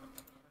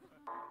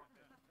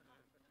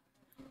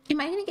 Am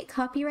I gonna get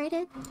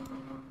copyrighted?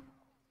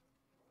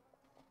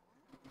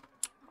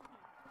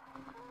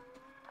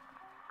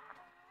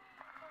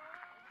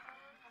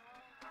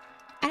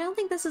 I don't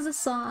think this is a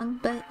song,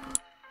 but...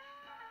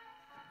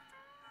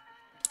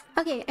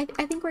 Okay, I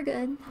think we're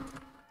good.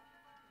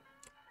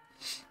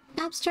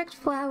 Abstract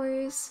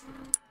flowers.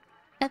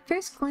 At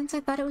first glance, I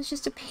thought it was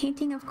just a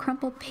painting of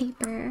crumpled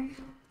paper.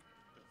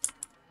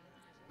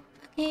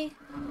 Okay.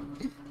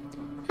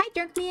 Hi,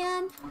 drunk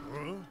man!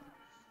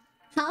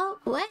 Huh?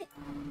 What?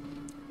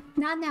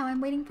 Not now, I'm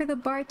waiting for the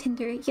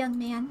bartender, young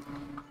man.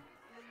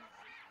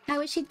 I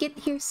wish he'd get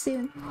here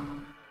soon.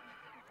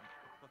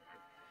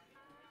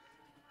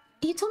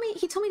 He told me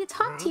to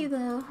talk to you,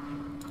 though.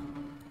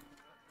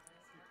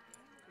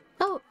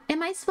 Oh,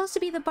 am I supposed to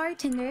be the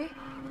bartender?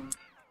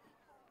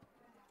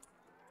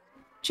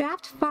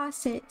 Draft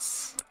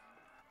faucets.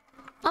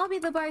 I'll be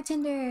the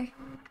bartender.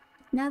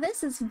 Now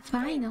this is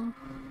vinyl.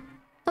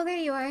 Oh, there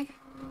you are.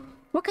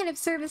 What kind of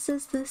service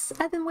is this?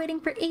 I've been waiting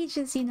for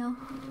ages, you know.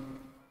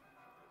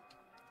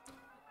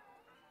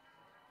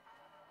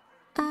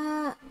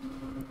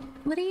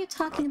 What are you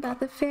talking about?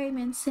 The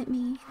ferryman sent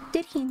me.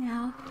 Did he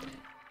now?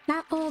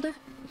 That old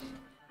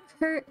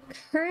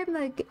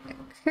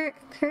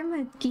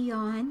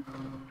Kermagion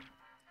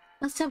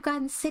must have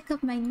gotten sick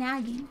of my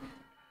nagging.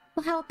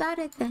 Well, how about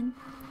it then?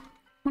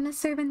 Wanna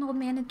serve an old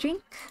man a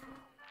drink?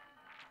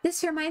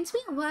 This reminds me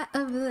a lot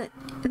of the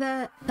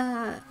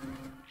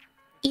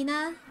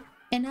Ina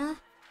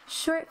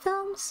short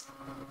films.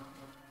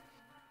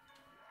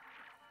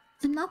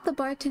 I'm not the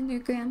bartender,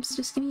 Gramps.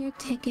 Just give me your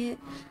ticket.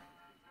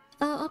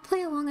 I'll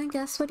play along, I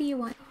guess. What do you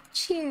want?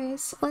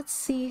 Cheers. Let's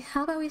see.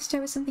 How about we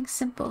start with something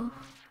simple?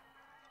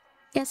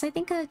 Yes, I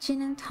think a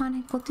gin and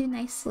tonic will do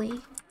nicely.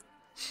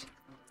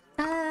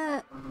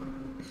 How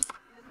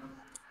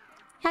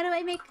do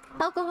I make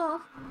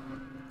alcohol?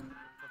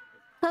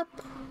 Cup.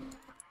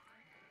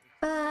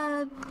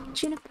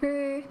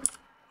 Juniper.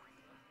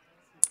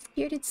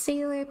 Bearded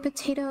Sailor,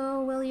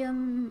 Potato,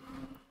 William.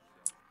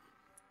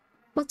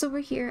 What's over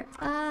here?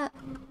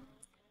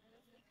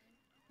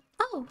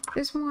 Oh,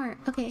 there's more.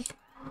 Okay.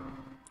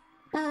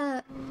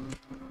 Yeah,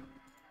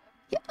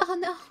 oh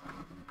no.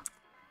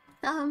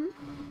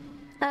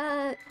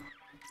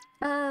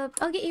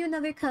 I'll get you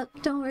another cup.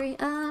 Don't worry.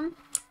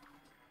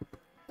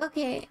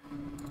 Okay.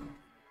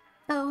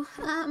 Oh,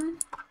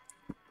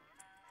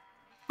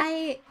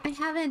 I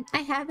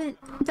haven't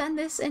done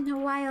this in a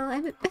while.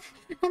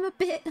 I'm a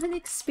bit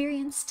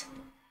inexperienced.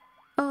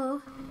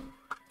 Oh.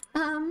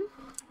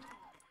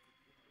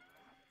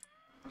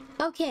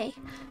 Okay.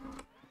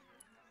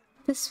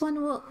 This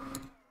one will...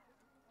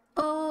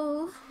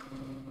 Oh...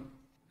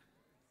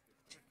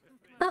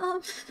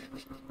 No!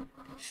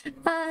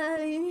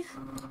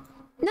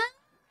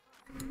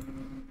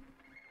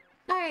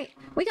 Alright,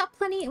 we got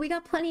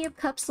plenty of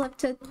cups left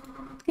to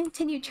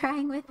continue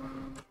trying with.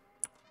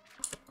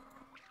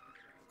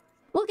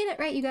 We'll get it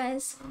right, you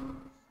guys.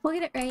 We'll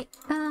get it right.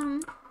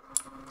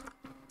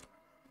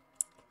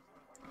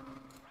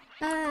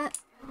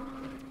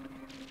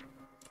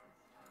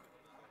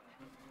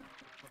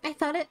 I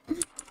thought it...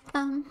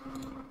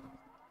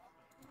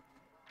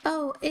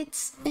 Oh,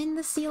 it's in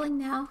the ceiling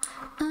now.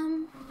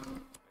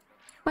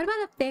 What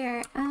about up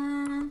there?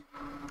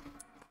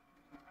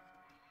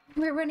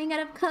 We're running out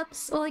of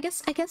cups. Well, I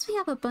guess we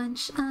have a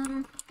bunch.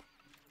 I'll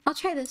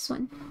try this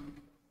one.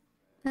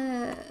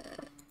 I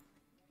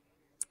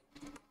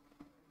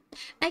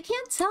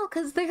can't tell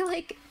because they're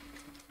like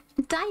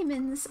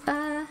diamonds.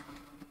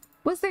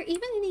 Was there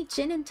even any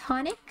gin and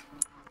tonic?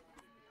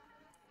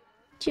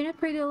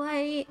 Juniper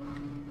Delight.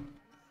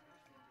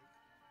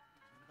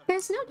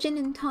 There's no gin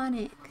and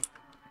tonic.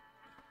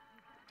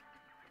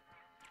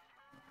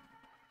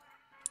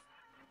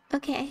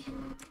 Okay.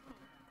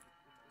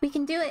 We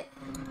can do it.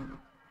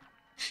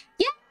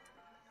 Yeah!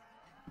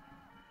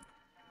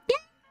 Yeah!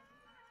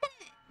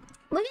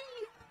 Look at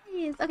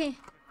you guys! Okay.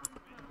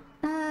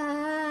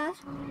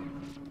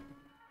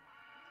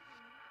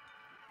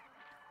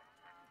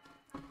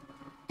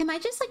 Am I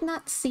just like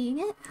not seeing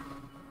it?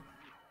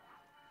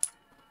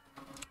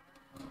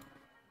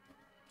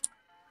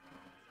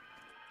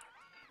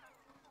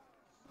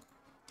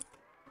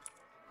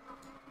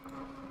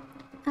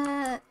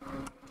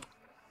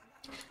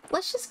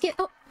 Let's just get...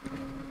 Oh!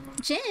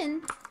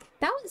 Gin?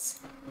 That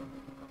was...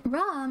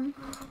 rum.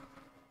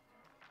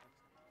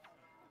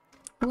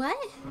 What?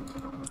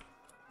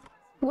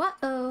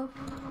 What-oh?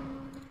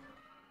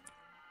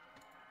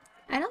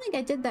 I don't think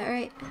I did that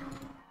right.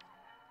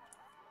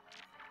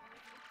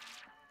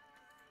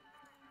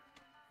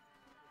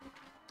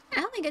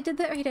 I don't think I did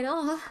that right at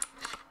all.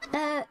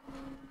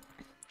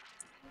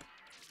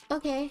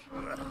 Okay.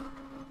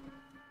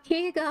 Here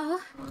you go.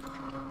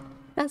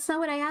 That's not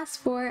what I asked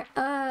for.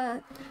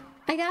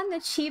 I got an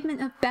achievement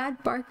of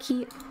bad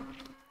barkeep.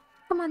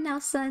 Come on now,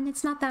 son.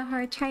 It's not that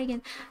hard. Try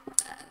again.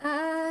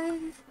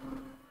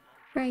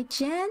 Right,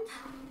 gin?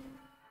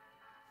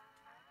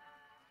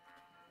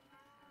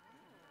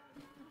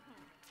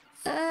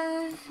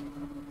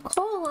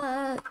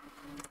 Cola.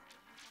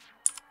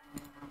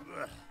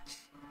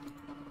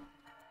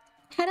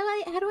 How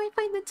do I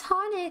find the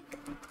tonic?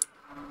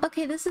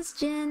 Okay, this is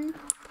gin.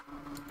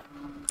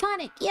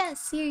 Tonic,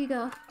 yes, here you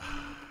go.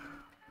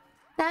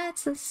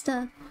 That's the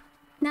stuff.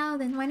 Now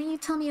then, why don't you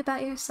tell me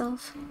about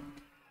yourself?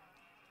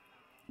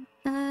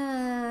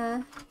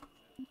 The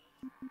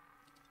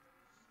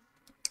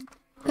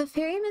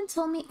ferryman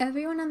told me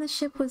everyone on the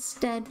ship was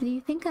dead. Do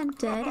you think I'm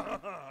dead?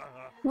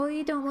 Well,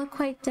 you don't look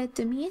quite dead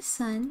to me,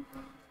 son.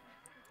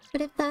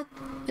 But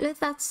if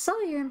that's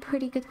so, you're in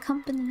pretty good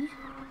company.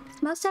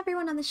 Most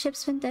everyone on the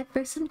ship's been dead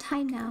for some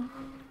time now.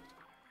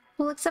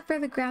 Well, except for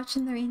the grouch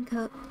in the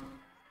raincoat.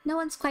 No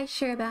one's quite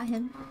sure about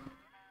him.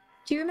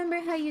 Do you remember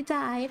how you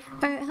died?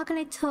 Or how can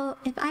I tell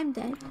if I'm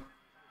dead?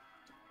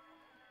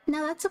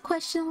 Now that's a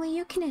question only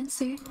you can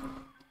answer.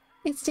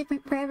 It's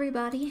different for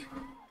everybody.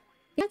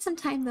 You had some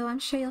time though, I'm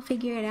sure you'll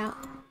figure it out.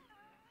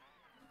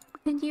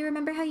 And do you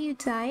remember how you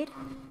died?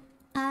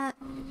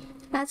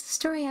 That's a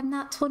story I've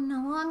not told in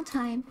a long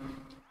time.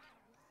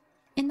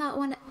 And not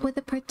one with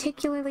a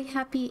particularly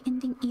happy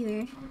ending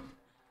either.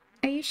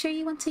 Are you sure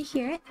you want to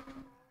hear it?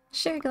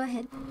 Sure, go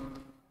ahead.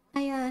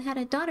 I had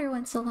a daughter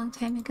once a long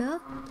time ago.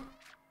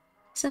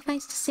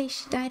 Suffice to say,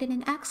 she died in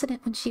an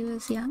accident when she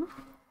was young.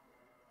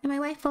 And my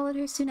wife followed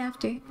her soon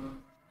after.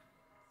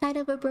 Died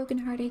of a broken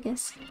heart, I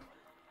guess.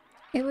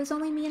 It was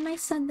only me and my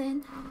son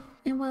then.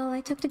 And well, I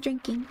took to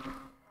drinking.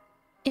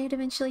 It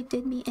eventually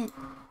did me in.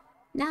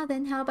 Now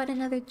then, how about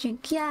another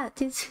drink? Yeah,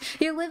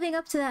 you're living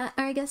up to that.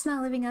 Or I guess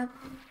not living up.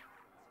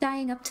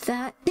 Dying up to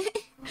that.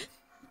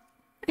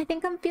 I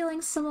think I'm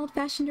feeling some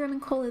old-fashioned rum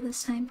and cola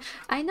this time.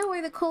 I know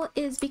where the cola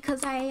is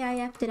because I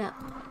effed it up.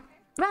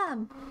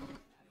 Rum!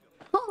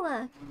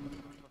 Cola!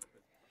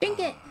 Drink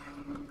it!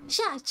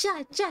 Shots!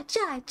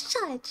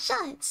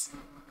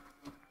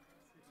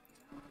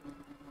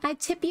 I'd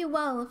tip you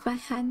well if I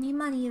had any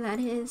money, that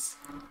is.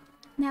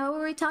 Now, what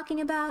were we talking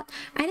about?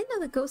 I didn't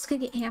know the ghosts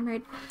could get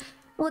hammered.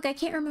 Look, I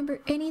can't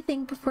remember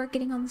anything before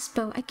getting on this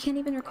boat. I can't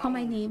even recall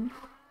my name.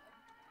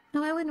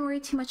 No, I wouldn't worry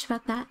too much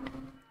about that.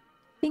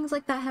 Things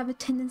like that have a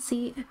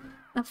tendency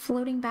of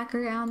floating back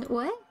around.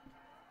 What?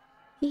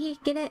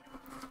 Get it?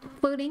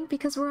 Floating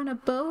because we're on a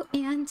boat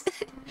and...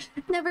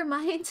 Never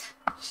mind.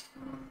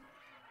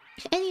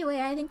 Anyway,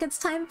 I think it's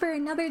time for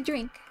another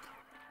drink.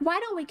 Why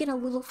don't we get a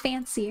little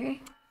fancier?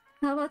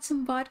 How about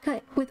some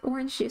vodka with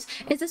orange juice?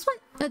 Is this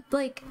what,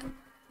 like,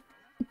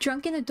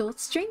 drunken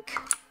adults drink?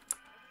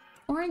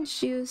 Orange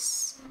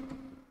juice.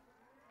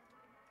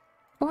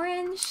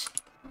 Orange.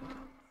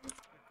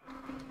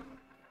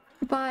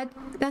 But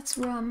that's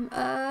rum.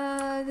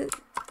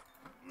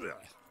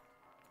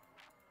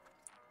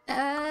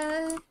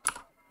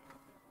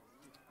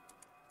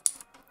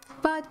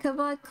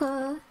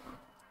 Vodka.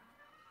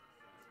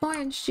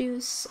 Orange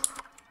juice.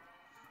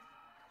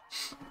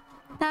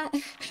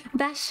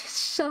 That's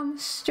some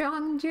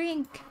strong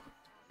drink.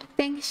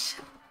 Thanks,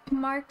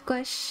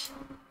 Marcus.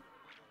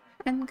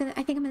 I think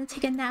I'm gonna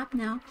take a nap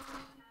now.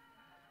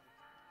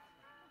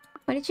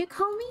 What did you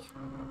call me?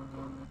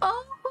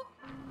 Oh,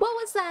 what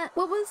was that?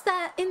 What was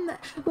that in the...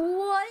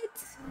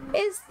 What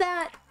is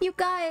that? You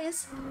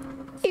guys,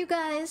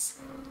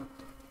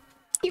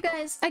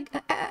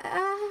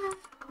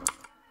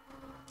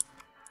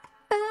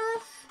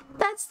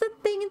 that's the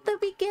thing at the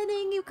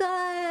beginning, you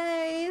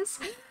guys.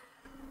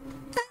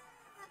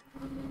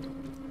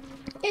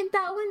 And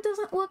that one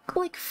doesn't look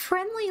like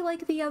friendly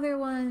like the other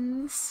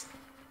ones.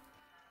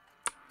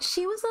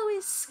 She was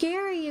always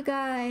scary, you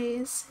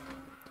guys.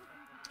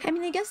 I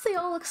mean, I guess they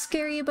all look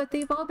scary, but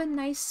they've all been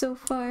nice so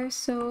far,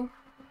 so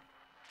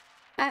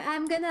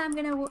I'm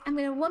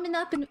gonna woman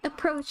up and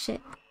approach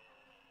it.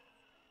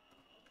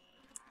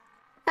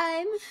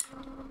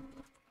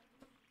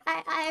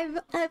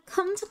 I've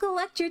come to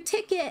collect your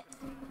ticket.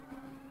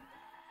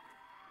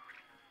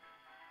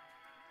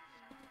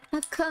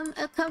 I've come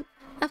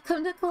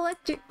to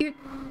collect your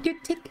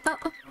ticket.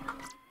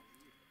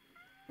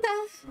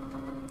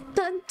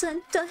 Dun.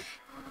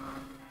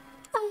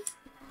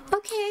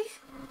 Okay.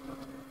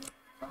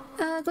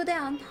 Go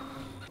down.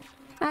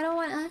 I don't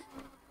wanna...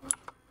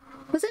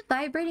 Was it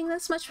vibrating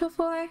this much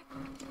before?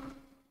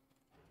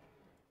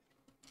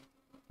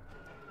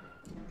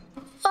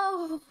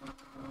 Oh!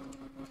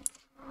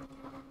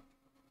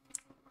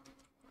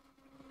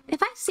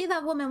 If I see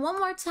that woman one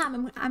more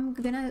time, I'm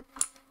gonna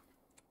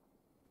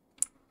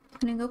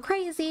go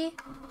crazy.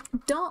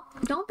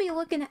 Don't be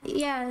looking at...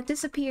 Yeah,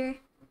 disappear.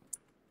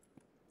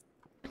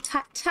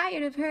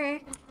 Tired of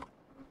her.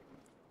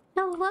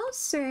 Hello,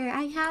 sir.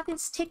 I have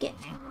his ticket.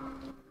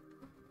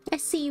 I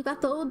see you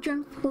got the old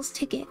drunk fool's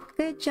ticket.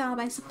 Good job,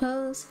 I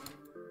suppose.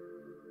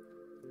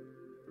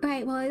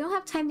 Right, well, I don't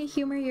have time to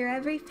humor your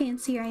every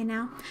fancy right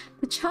now.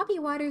 The choppy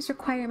waters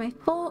require my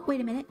full...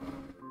 Wait a minute.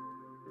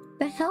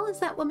 The hell is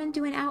that woman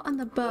doing out on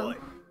the boat?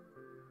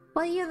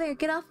 While you're there,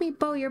 get off me,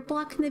 Bo. You're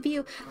blocking the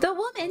view. The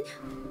woman!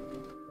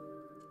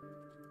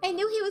 I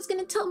knew he was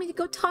gonna tell me to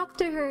go talk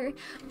to her.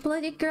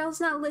 Blooded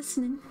girl's not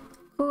listening.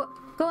 Go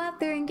out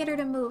there and get her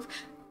to move.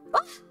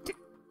 Oh!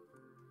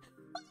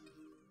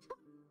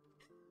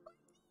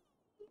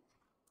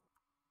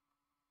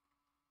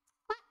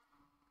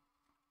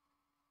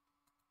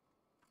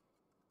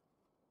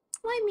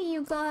 Why me,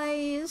 you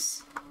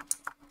guys?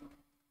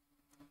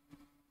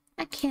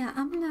 I can't.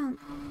 I'm not...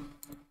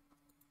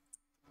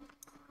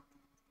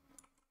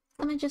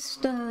 Let me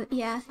just,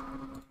 yeah.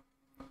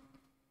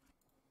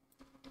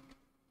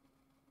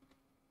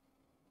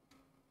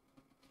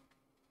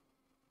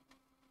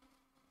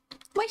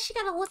 Why she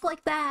gotta look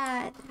like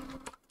that?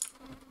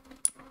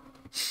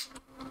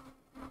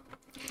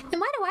 And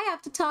why do I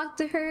have to talk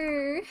to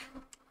her?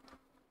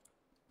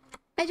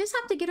 I just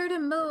have to get her to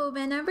move,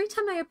 and every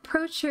time I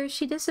approach her,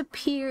 she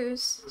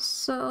disappears,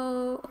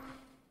 so...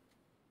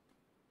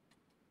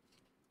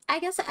 I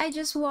guess I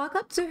just walk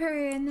up to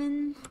her, and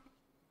then...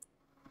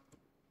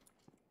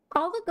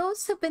 All the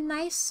ghosts have been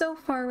nice so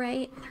far,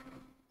 right?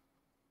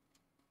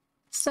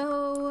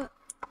 So...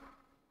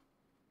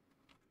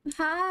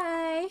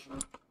 Hi!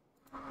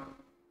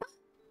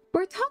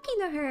 We're talking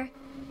to her!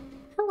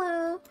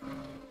 Hello!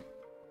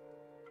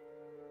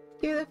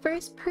 You're the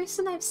first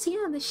person I've seen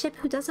on the ship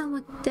who doesn't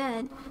look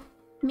dead.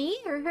 Me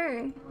or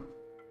her?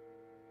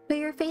 But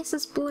your face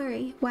is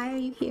blurry. Why are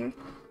you here?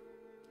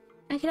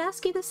 I could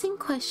ask you the same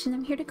question.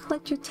 I'm here to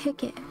collect your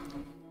ticket.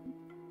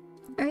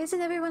 Or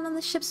isn't everyone on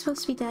the ship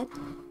supposed to be dead?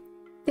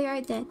 They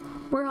are dead.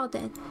 We're all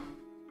dead.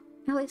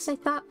 At least I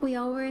thought we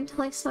all were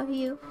until I saw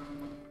you.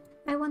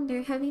 I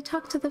wonder, have you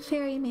talked to the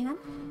ferryman?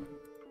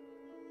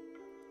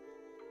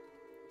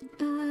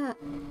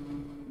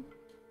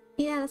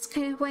 Yeah, that's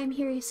kind of why I'm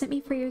here. You sent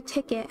me for your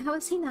ticket. How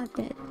is he not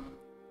dead?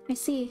 I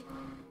see.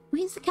 Well,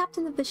 he's the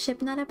captain of the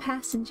ship, not a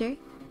passenger.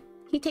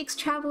 He takes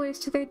travelers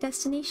to their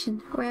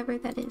destination, wherever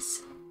that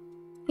is.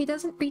 He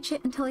doesn't reach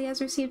it until he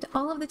has received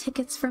all of the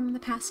tickets from the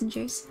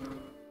passengers.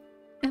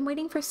 I'm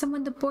waiting for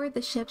someone to board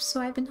the ship,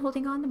 so I've been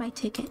holding on to my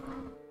ticket.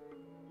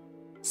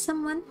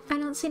 Someone? I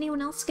don't see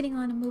anyone else getting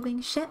on a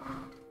moving ship.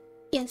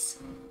 Yes.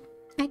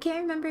 I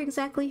can't remember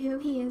exactly who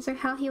he is or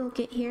how he will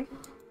get here,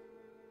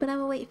 but I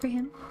will wait for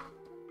him.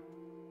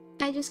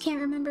 I just can't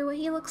remember what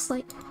he looks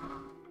like.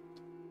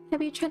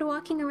 Have you tried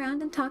walking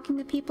around and talking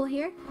to people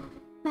here?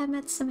 I've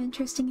met some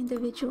interesting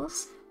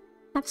individuals.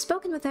 I've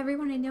spoken with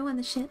everyone I know on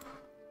the ship.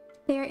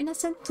 They are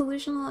innocent,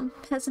 delusional, and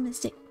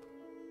pessimistic.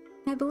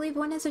 I believe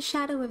one is a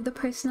shadow of the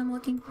person I'm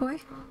looking for.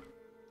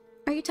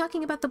 Are you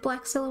talking about the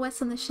black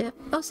silhouettes on the ship?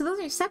 Oh, so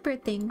those are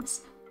separate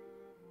things.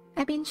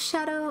 I mean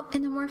shadow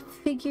in a more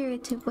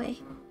figurative way.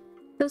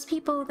 Those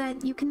people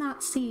that you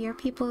cannot see are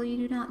people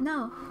you do not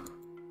know.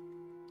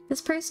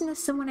 This person is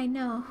someone I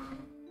know,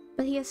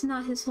 but he is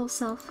not his whole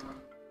self.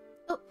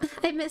 Oh,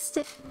 I missed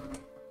it.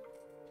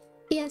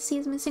 Yes, he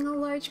is missing a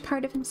large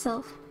part of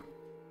himself.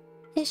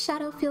 His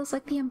shadow feels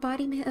like the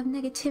embodiment of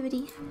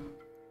negativity.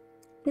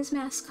 His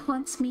mask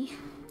haunts me.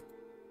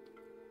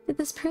 Did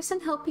this person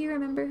help you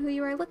remember who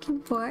you are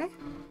looking for?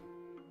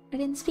 I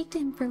didn't speak to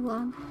him for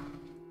long.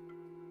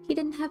 He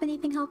didn't have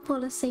anything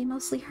helpful to say,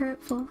 mostly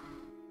hurtful.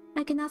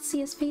 I could not see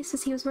his face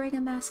as he was wearing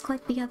a mask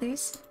like the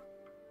others.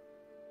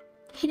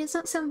 He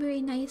doesn't sound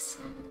very nice.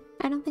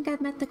 I don't think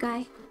I've met the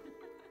guy.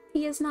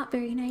 He is not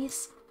very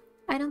nice.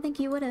 I don't think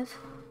you would have.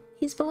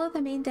 He's below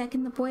the main deck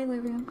in the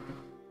boiler room.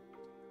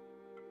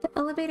 The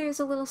elevator is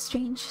a little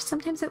strange.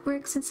 Sometimes it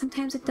works and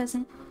sometimes it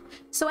doesn't.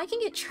 So I can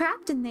get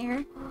trapped in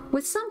there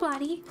with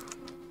somebody.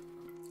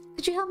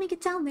 Could you help me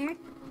get down there?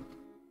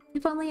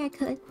 If only I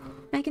could.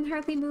 I can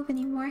hardly move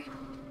anymore.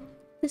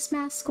 This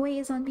mask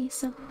weighs on me,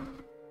 so...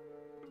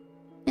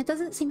 It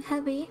doesn't seem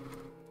heavy.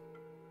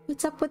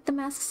 What's up with the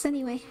masks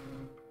anyway?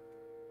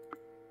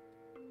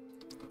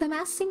 The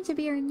masks seem to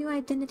be our new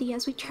identity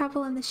as we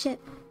travel on the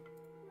ship.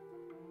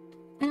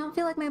 I don't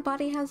feel like my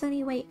body has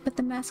any weight, but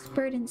the mask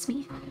burdens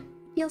me.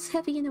 It feels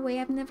heavy in a way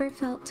I've never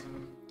felt.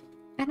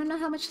 I don't know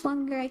how much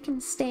longer I can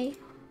stay.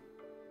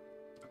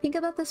 Think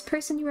about this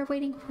person you were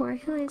waiting for.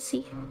 Who is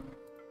he?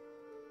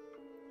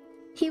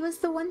 He was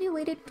the one who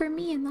waited for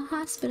me in the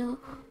hospital.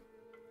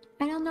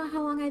 I don't know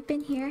how long I've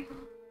been here,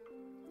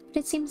 but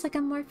it seems like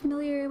I'm more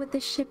familiar with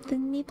this ship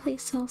than any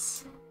place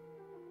else.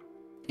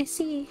 I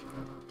see.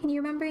 Can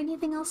you remember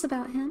anything else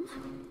about him?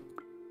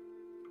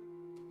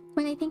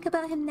 When I think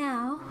about him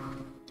now,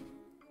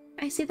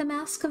 I see the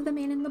mask of the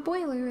man in the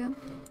boiler room.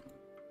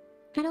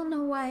 I don't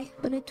know why,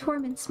 but it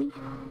torments me.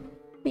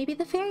 Maybe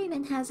the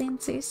ferryman has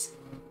answers.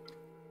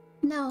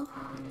 No,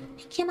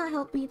 he cannot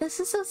help me. This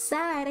is so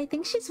sad. I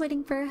think she's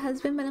waiting for her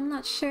husband, but I'm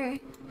not sure.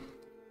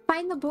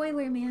 Find the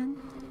boiler man.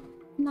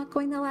 I'm not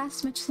going to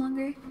last much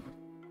longer.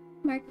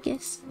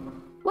 Marcus.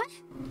 What?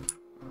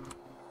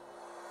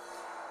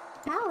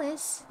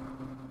 Alice?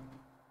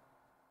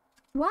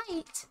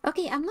 White?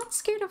 Okay, I'm not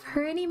scared of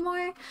her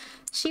anymore.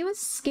 She was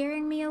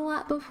scaring me a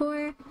lot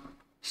before.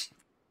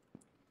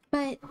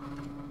 But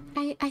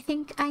I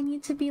think I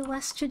need to be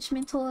less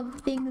judgmental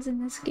of things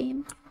in this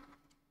game.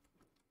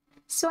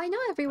 So I know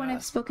everyone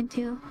I've spoken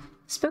to.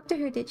 Spoke to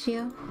her, did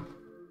you?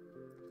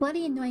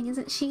 Bloody annoying,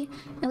 isn't she?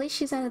 At least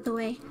she's out of the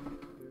way.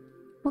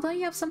 Well, don't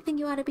you have something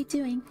you ought to be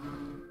doing?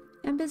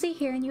 I'm busy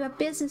here and you have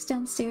business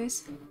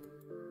downstairs.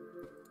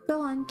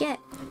 Go on, get.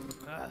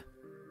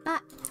 I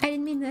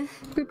didn't mean to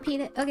repeat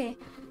it. Okay.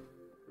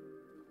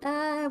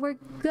 We're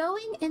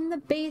going in the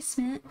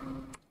basement.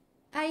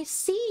 I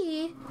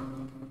see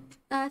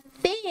a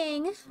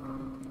thing.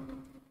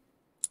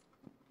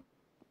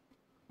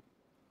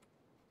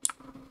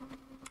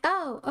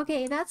 Oh,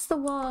 okay, that's the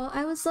wall.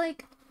 I was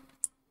like,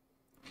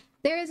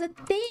 there is a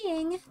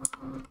thing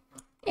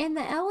in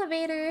the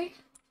elevator.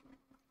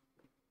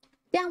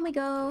 Down we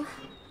go.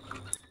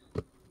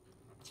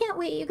 Can't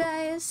wait, you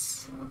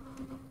guys.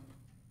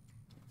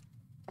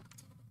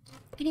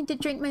 I need to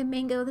drink my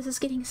mango. This is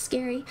getting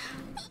scary.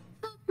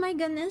 Oh my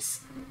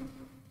goodness.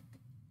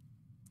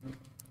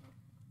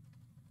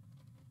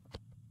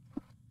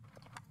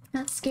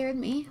 That scared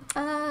me.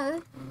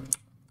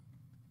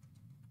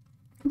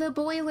 The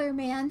boiler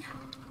man.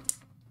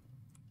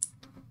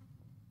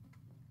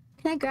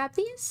 Can I grab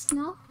these?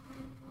 No?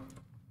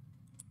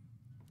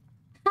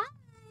 Hi!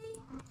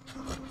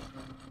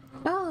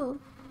 Oh.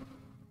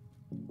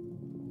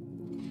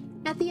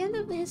 At the end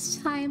of his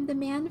time, the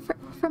man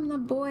from the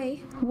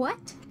boy...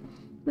 What?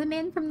 The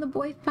man from the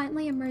boy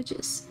finally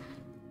emerges.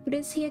 But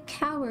is he a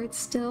coward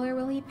still, or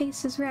will he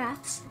face his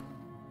wraths?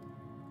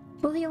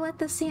 Will he let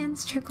the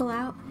sands trickle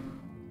out?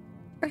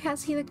 Or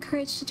has he the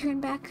courage to turn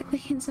back the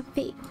hands of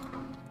fate?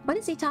 What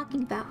is he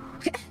talking about?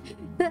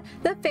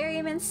 the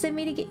ferryman sent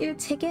me to get your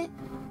ticket?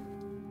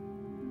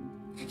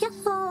 Yo,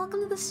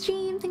 welcome to the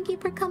stream. Thank you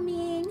for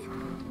coming.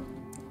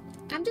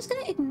 I'm just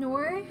gonna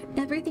ignore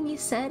everything he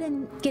said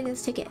and get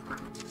his ticket.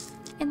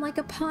 And like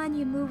a pawn,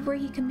 you move where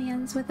he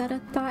commands without a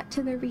thought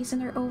to the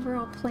reason or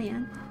overall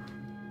plan.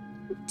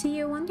 Do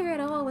you wonder at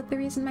all what the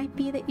reason might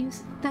be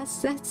that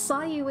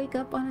saw you wake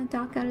up on a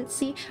dock out at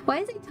sea? Why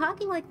is he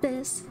talking like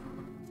this?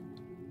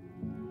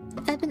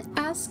 I've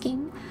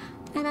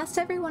asked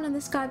everyone on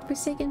this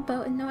godforsaken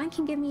boat, and no one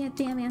can give me a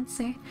damn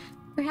answer.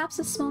 Perhaps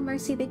a small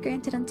mercy they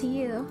granted unto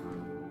you.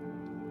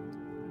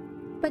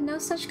 But no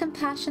such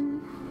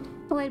compassion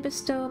will I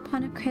bestow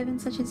upon a craven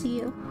such as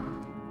you.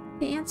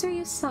 The answer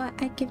you sought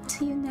I give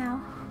to you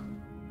now.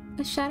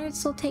 A shattered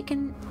soul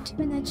taken to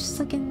an edge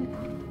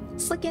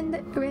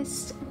slickened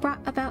wrist brought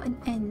about an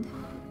end.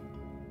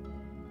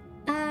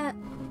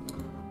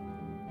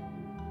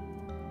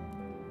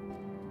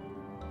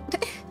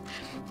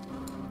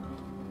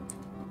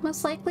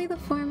 Most likely the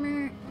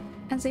former,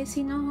 as I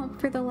see no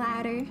hope for the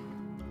latter.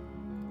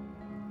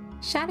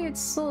 Shattered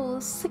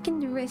souls,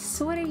 sickened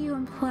wrists, what are you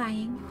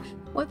implying?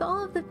 With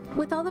all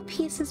the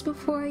pieces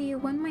before you,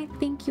 one might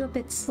think you a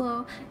bit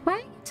slow. Why are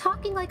you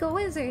talking like a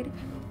wizard?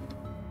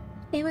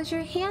 It was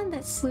your hand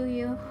that slew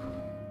you.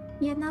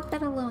 Yet not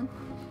that alone.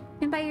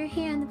 And by your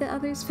hand, the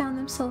others found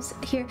themselves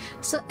here.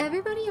 So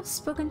everybody I've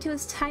spoken to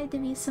is tied to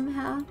me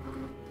somehow.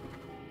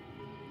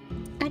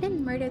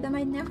 didn't murder them.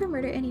 I'd never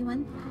murder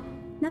anyone.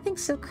 Nothing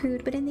so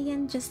crude, but in the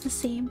end, just the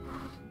same.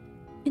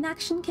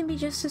 Inaction can be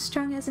just as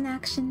strong as an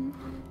action.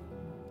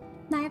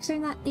 Knives are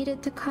not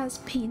needed to cause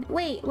pain.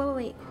 Wait.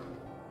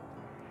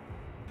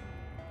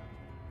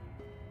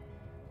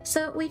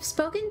 So we've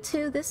spoken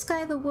to this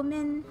guy, the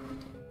woman,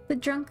 the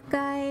drunk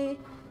guy,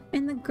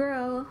 and the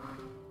girl.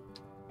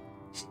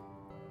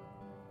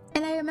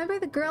 And I remember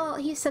the girl,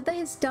 he said that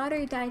his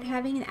daughter died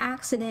having an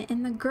accident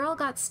and the girl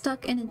got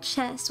stuck in a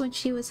chest when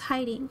she was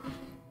hiding.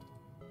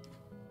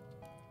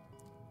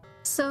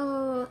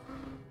 So,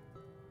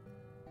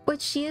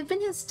 would she have been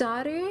his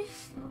daughter?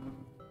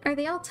 Are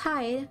they all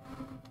tied?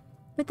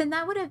 But then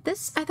that would have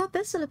I thought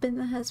this would have been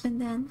the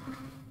husband then.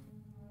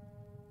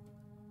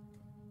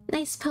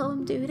 Nice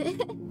poem,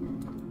 dude.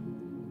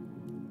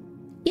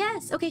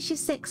 Yes, okay,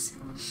 she's 6.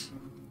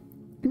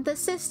 The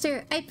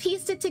sister, I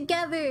pieced it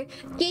together!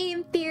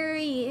 Game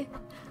theory!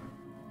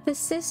 The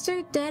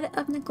sister dead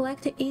of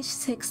neglect at age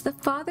 6, the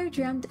father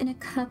drowned in a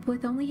cup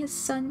with only his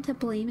son to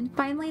blame, and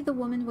finally the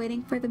woman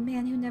waiting for the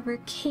man who never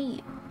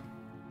came.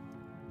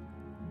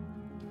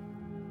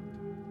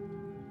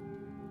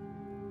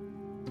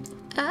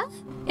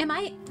 Am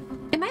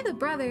I the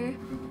brother?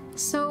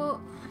 So...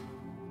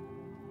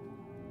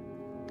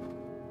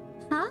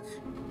 Huh?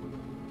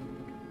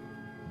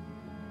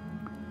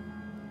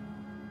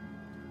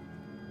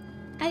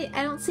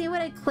 I don't see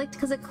what I clicked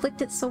because I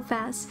clicked it so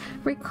fast.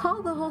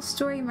 Recall the whole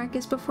story,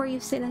 Marcus, before you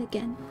say that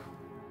again.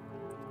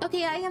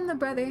 Okay, I am the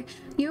brother.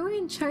 You were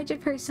in charge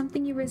of her,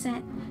 something you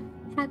resent.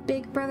 Had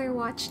Big Brother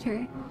watched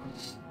her.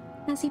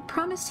 As he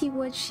promised he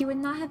would, she would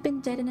not have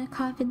been dead in a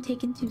coffin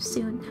taken too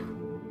soon.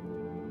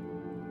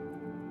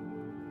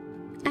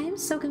 I am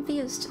so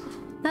confused.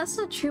 That's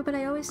not true, but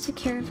I always took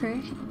care of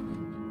her.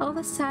 All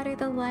the sadder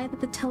the lie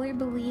that the teller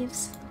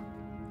believes.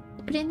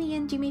 But in the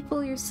end, you may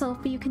fool yourself,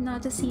 but you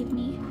cannot deceive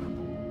me.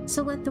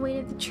 So let the weight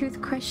of the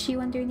truth crush you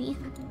underneath.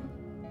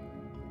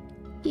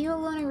 You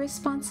alone are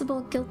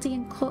responsible, guilty,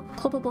 and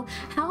culpable.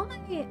 How am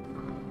I...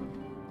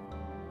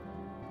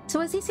 So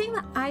is he saying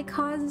that I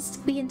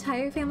caused the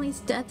entire family's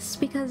deaths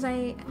because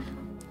I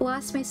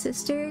lost my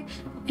sister,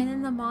 and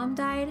then the mom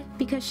died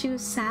because she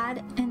was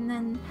sad, and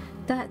then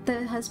that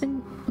the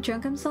husband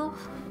drunk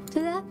himself to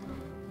death?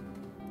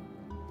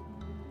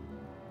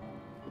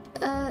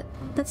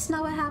 That's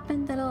not what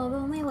happened at all. The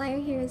only liar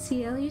here is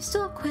you. You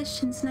still have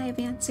questions and I have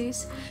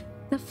answers.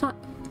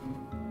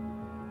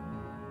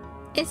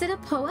 Is it a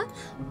poem?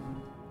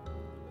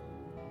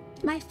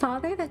 My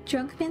father, that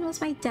drunk man,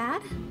 was my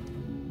dad?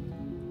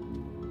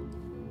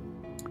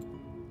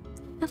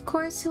 Of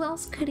course, who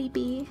else could he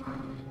be?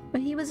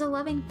 But he was a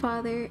loving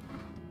father.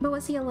 But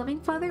was he a loving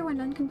father when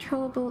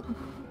uncontrollable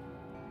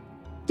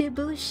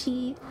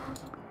debauchee?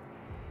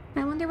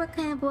 I wonder what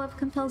kind of love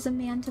compels a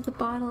man to the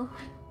bottle,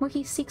 where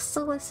he seeks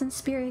solace in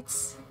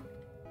spirits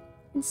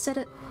instead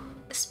of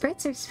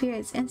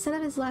instead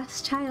of his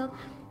last child.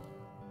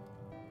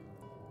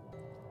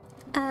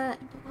 I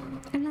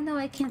don't know,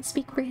 I can't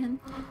speak for him.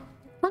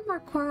 One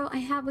more quarrel I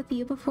have with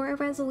you before a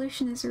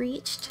resolution is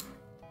reached.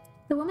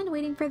 The woman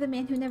waiting for the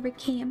man who never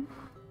came.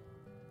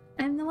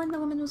 I'm the one the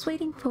woman was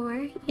waiting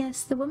for.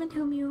 Yes, the woman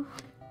whom you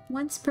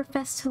once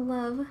professed to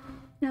love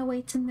now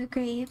waits in the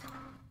grave,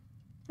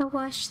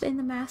 awash in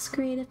the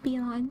masquerade of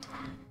beyond.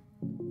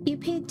 You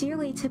paid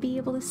dearly to be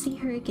able to see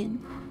her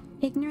again,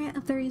 ignorant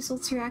of the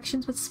results your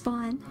actions would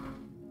spawn.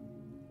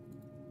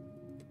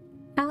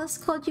 Alice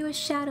called you a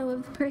shadow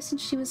of the person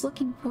she was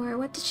looking for.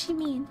 What did she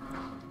mean?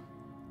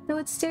 Though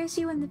it stares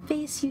you in the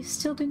face, you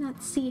still do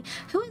not see.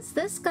 Who is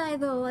this guy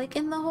though, like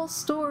in the whole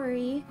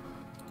story?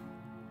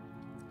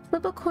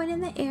 Flip a coin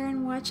in the air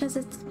and watch as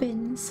it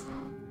spins.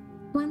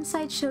 One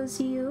side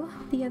shows you,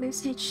 the other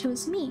side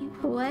shows me.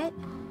 What?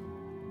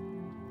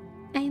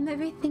 I am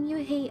everything you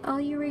hate, all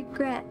you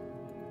regret.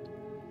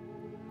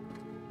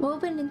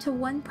 Woven into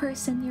one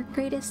person, your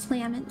greatest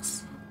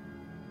laments.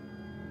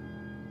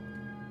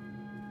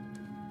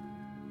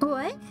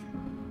 What?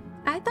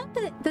 I thought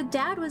that the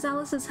dad was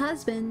Alice's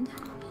husband.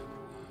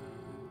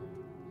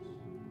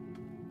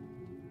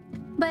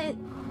 But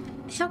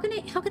how can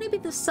it be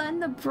the son,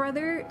 the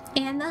brother,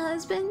 and the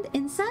husband?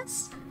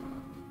 Incest?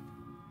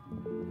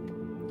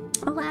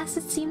 Alas,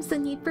 it seems the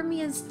need for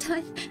me is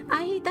done.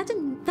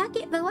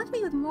 That left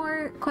me with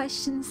more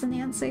questions than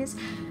answers.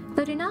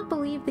 Though do not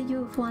believe that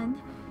you have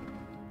won.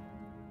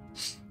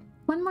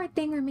 One more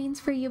thing remains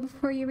for you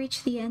before you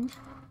reach the end.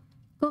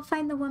 Go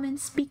find the woman,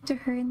 speak to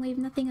her, and leave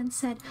nothing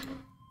unsaid.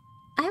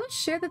 I was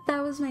sure that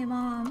that was my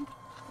mom.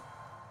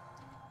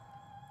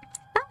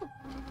 Oh!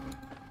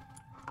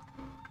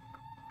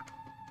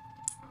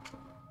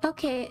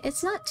 Okay,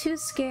 it's not too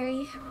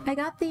scary. I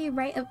got the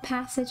Rite of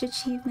Passage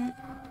achievement.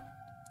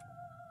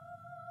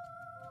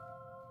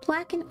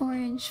 Black and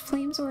orange,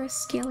 flames or a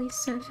scaly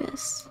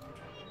surface.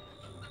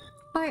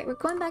 Alright, we're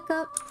going back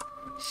up.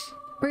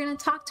 We're gonna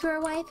talk to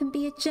our wife and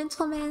be a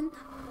gentleman.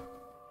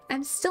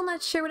 I'm still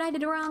not sure what I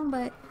did wrong,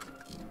 but...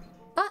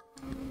 Oh!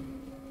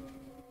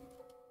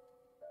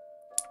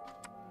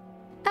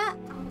 Ah!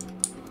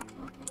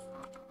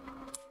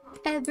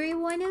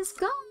 Everyone is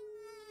gone!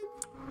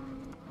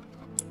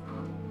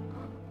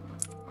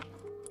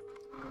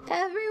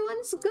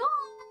 Everyone's gone.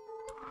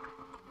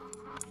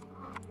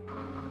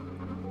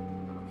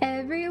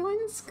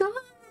 Everyone's gone.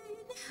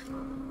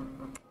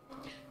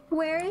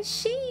 Where is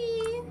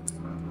she?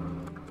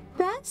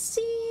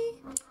 Bestie.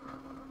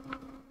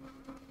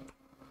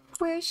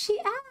 Where's she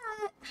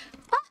at?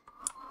 Ah!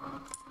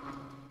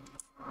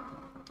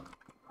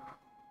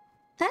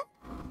 Huh?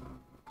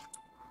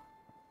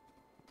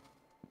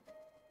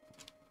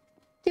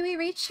 Did we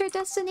reach our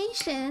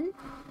destination?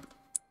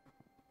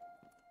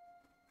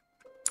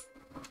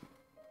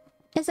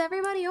 Is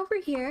everybody over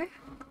here?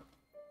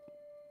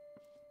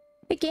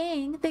 The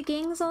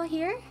gang's all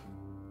here?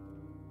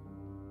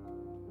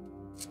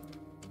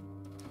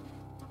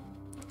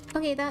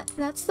 Okay,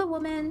 that's the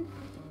woman.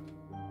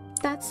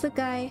 That's the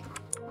guy.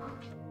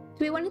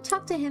 Do we want to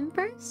talk to him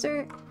first,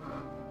 or...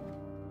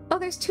 Oh,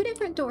 there's two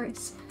different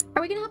doors.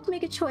 Are we gonna have to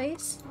make a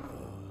choice?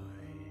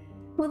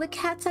 Well, the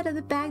cat's out of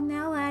the bag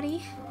now,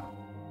 laddie.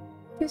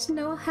 There's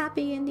no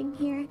happy ending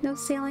here. No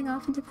sailing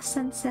off into the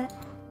sunset.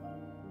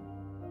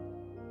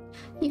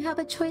 You have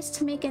a choice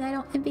to make and I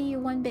don't envy you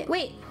one bit.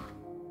 Wait!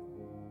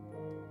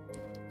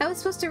 I was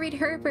supposed to read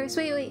her first.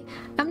 Wait.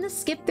 I'm gonna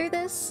skip through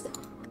this.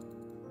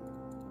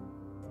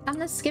 I'm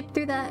gonna skip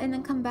through that and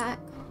then come back.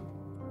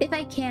 If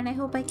I can, I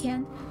hope I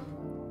can.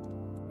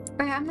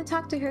 Alright, I'm gonna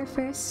talk to her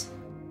first.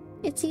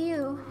 It's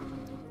you.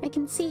 I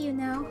can see you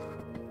now.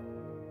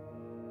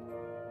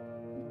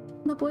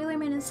 The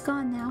Boilerman is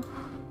gone now.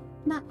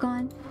 Not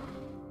gone.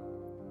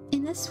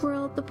 In this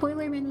world, the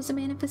Boilerman was a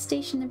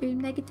manifestation of your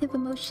negative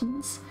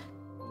emotions.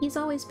 He's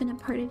always been a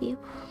part of you.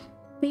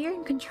 But you're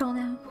in control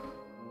now.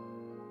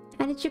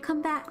 How did you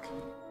come back?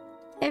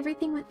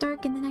 Everything went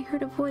dark and then I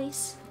heard a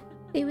voice.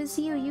 It was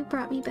you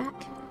brought me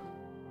back.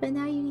 But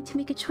now you need to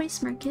make a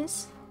choice,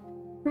 Marcus.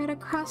 We're at a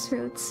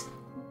crossroads.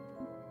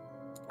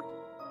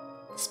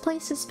 This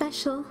place is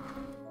special.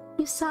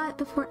 You saw it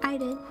before I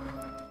did.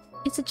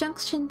 It's a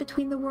junction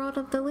between the world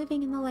of the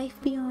living and the life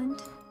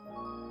beyond.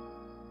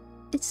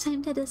 It's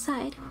time to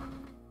decide.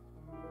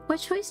 What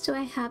choice do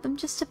I have? I'm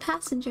just a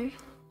passenger.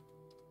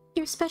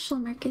 You're special,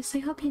 Marcus. I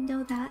hope you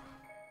know that.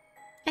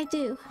 I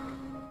do.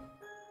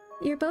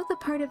 You're both a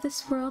part of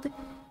this world.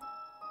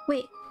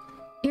 Wait.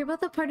 You're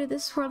both a part of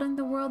this world and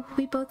the world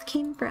we both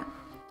came from.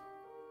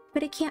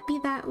 But it can't be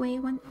that way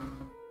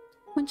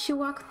once you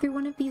walk through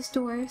one of these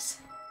doors.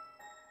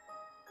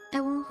 I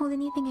won't hold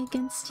anything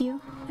against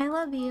you. I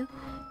love you,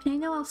 and I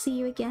know I'll see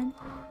you again.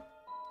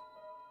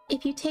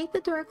 If you take the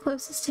door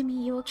closest to me,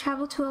 you will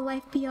travel to a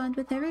life beyond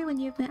with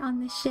everyone you've met on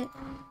this ship.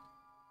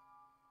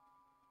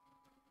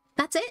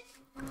 That's it?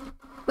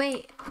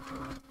 Wait.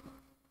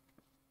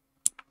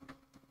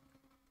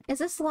 Is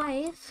this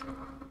life?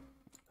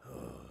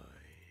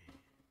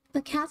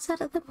 The cat's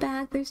out of the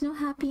bag. There's no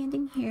happy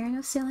ending here.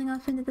 No sailing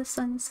off into the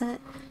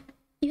sunset.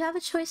 You have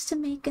a choice to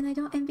make, and I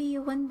don't envy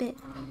you one bit.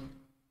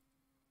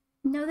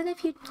 Know that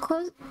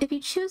if you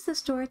choose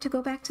this door to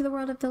go back to the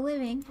world of the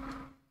living,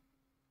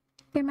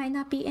 there might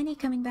not be any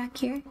coming back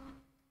here.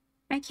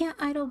 I can't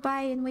idle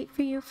by and wait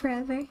for you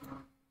forever.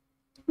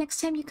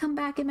 Next time you come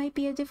back, it might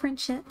be a different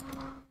ship.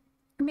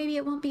 Or maybe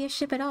it won't be a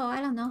ship at all,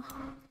 I don't know.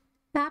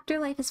 The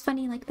afterlife is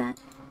funny like that.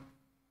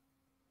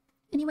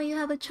 Anyway, you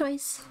have a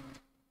choice.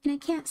 And I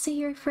can't stay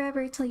here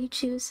forever till you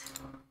choose.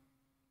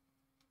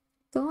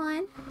 Go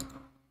on.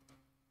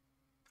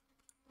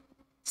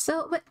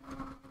 So,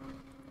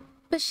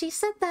 but she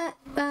said that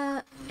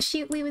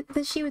she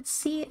would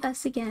see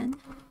us again.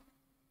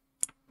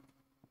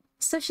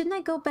 So shouldn't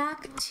I go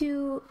back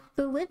to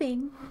the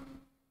living?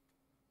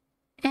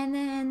 And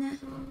then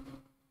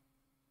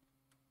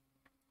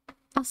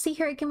I'll see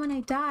her again when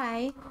I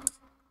die.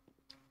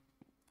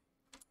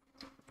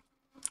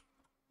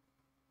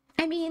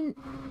 I mean,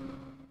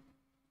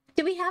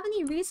 do we have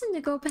any reason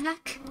to go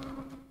back?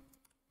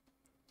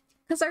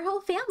 Because our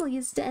whole family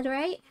is dead,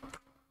 right?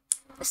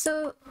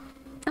 So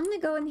I'm gonna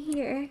go in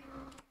here.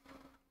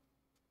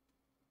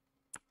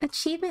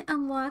 Achievement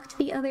unlocked,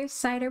 the other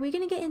side. Are we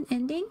gonna get an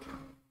ending?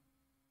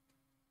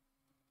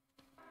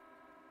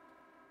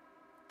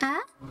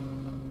 Ah?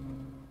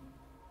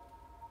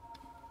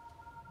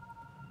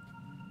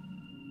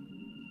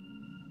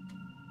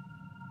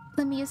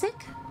 The music?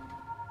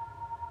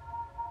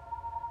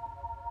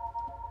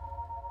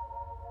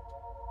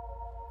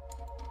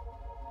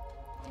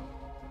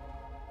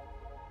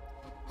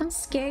 I'm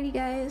scared, you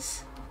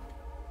guys.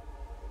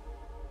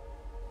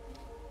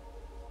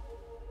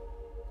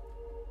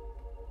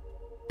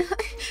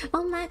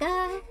 Oh my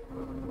god.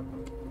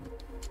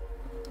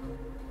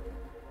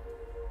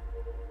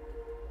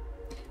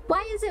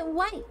 Why is it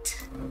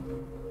white?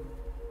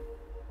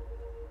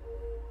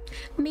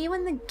 Me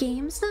when the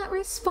game's not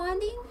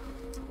responding?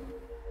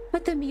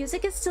 But the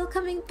music is still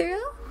coming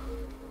through?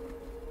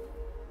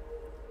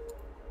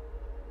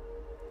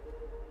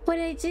 What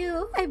did I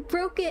do? I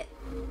broke it.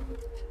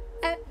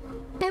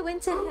 I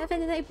went to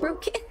heaven and I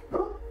broke it.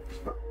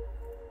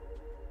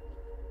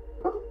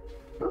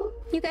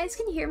 You guys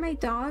can hear my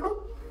dog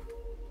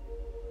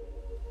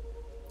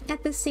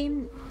at the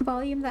same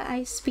volume that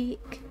I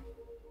speak.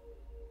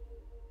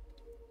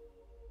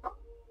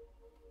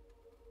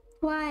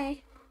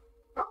 Why?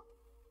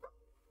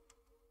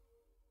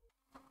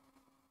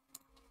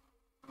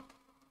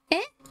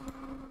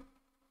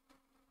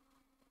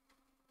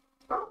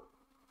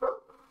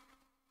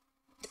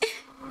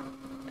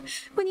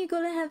 when you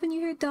go to heaven, you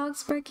hear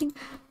dogs barking.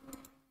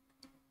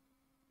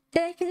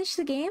 Did I finish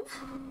the game?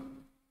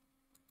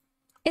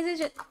 Is it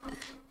just...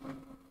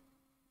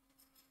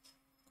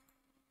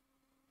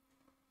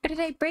 Or did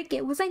I break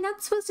it? Was I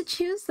not supposed to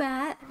choose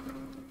that?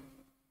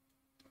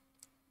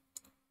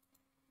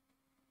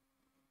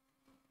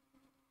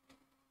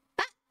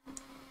 Ah!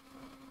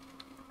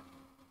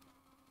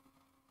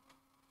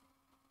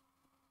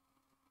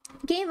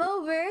 Game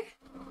over.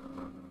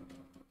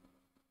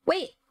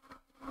 Wait.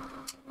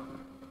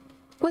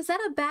 Was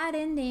that a bad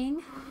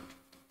ending?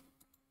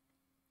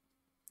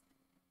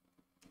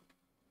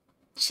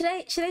 Should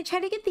I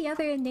try to get the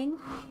other ending?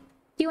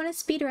 Do you want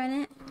to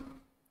speedrun it?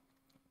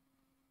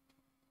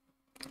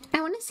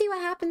 I want to see what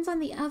happens on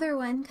the other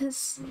one,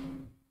 cause...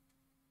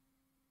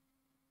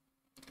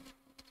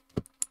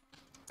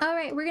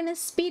 Alright, we're gonna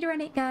speedrun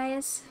it,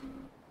 guys.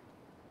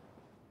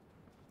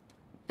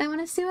 I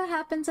want to see what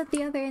happens at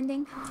the other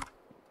ending.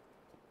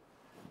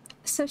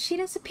 So she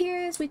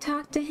disappears, we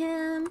talk to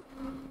him.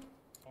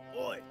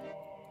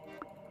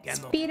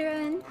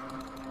 Speedrun.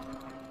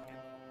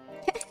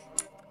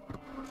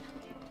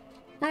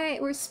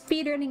 Alright, we're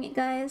speedrunning it,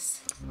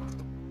 guys.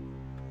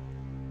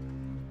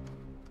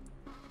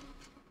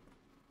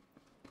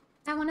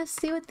 I want to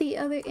see what the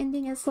other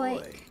ending is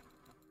like.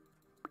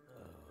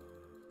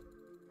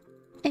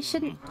 It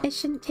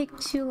shouldn't take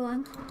too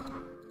long.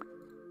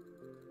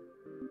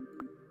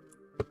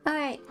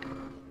 Alright.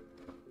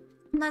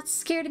 I'm not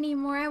scared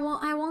anymore. I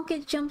won't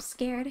get jump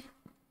scared.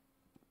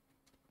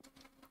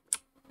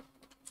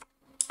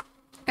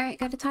 Alright,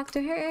 gotta talk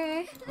to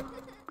her.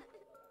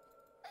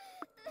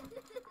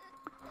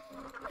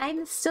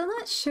 I'm still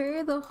not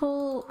sure the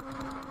whole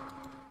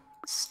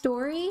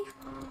story,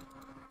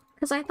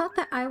 because I thought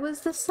that I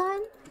was the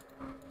son.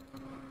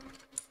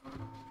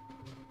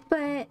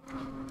 But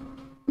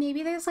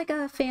maybe there's like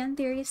a fan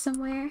theory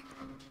somewhere.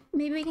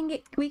 Maybe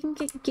we can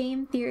get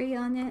game theory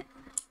on it.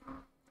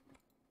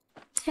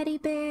 Teddy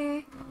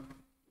bear.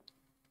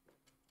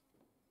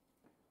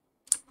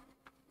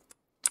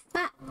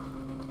 Ah.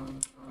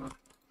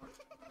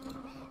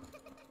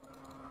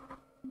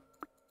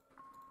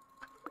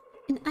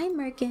 And I'm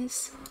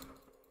Marcus.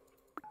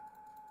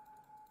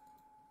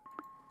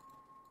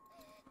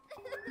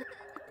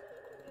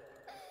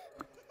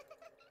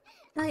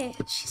 Okay,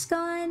 she's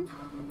gone.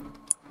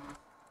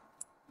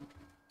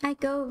 I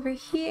go over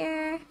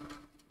here.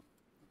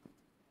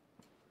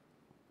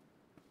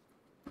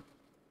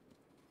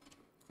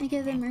 I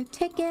give them her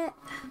ticket.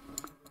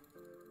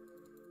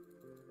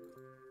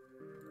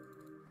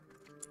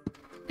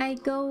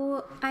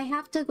 I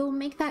have to go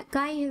make that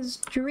guy his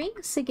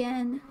drinks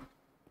again.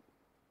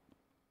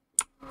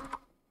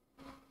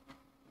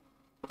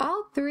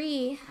 All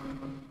three.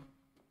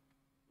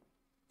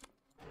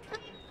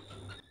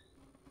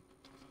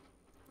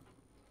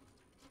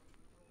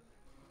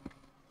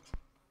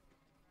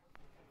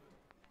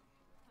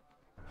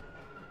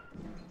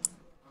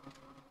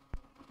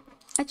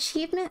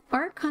 Achievement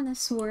Art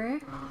Connoisseur.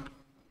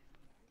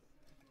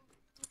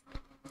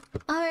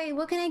 Alright,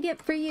 what can I get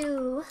for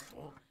you?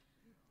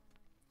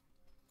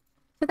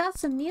 Without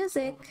some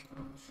music.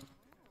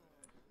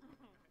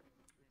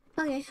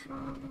 Okay.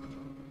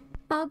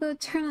 I'll go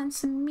turn on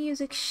some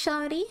music,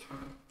 shoddy.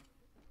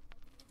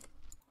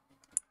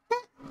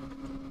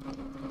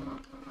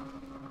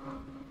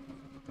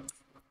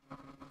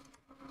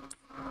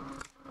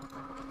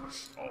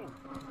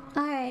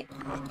 Alright.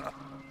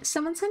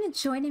 Someone's gonna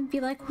join and be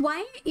like, why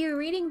aren't you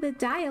reading the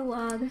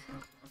dialogue?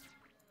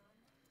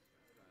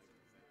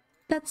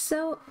 That's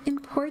so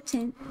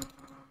important.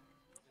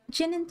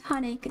 Gin and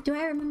tonic. Do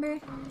I remember?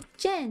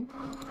 Gin.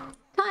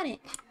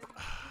 Tonic.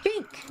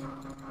 Drink.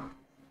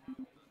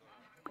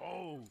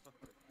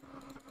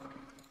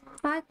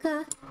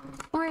 Vodka.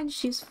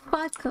 Orange juice.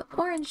 Vodka.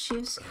 Orange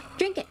juice.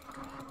 Drink it.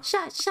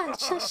 Shot, shot,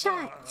 shot,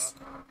 shots.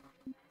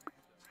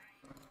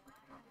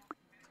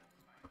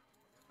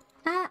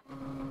 Ah.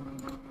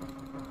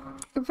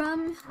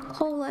 Rum,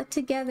 cola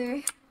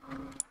together.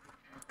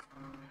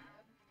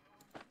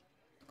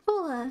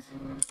 Cola.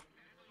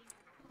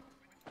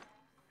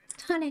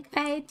 Tonic.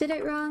 I did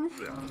it wrong.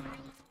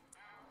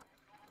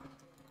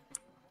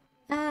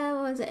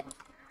 What was it?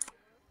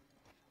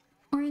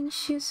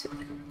 Orange juice.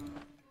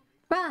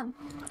 Rum.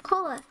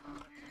 Cola.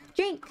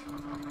 Drink.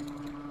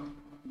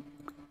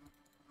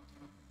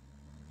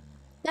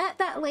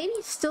 That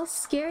lady still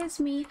scares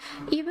me.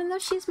 Even though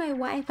she's my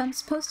wife, I'm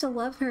supposed to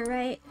love her,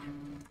 right?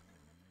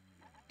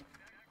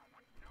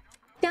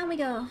 Down we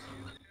go.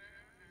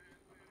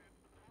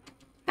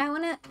 I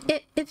wanna...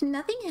 If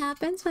nothing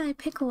happens when I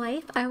pick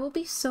life, I will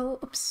be so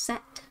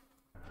upset.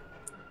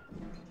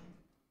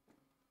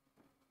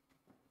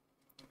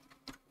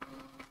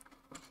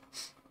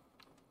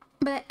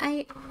 But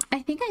I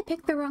think I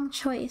picked the wrong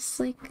choice.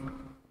 Like,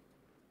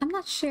 I'm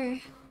not sure.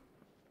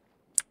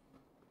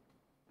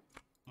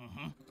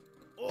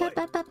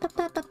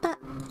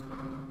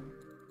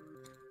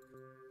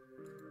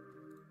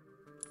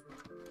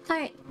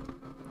 Alright.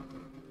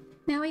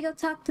 Now we go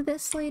talk to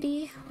this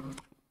lady.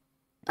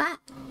 Ah!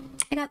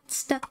 I got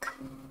stuck.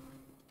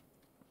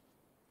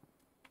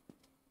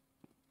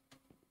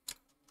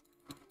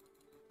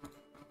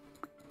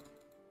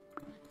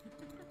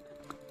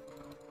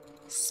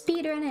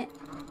 speedrun it.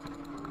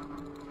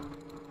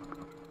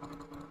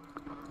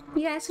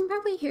 You guys can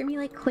probably hear me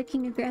like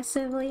clicking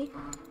aggressively.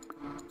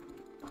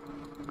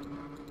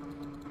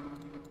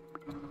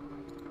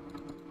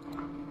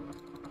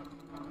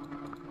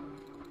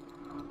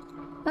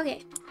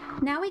 Okay,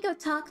 now we go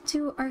talk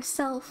to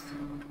ourself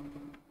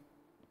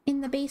in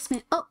the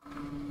basement. Oh!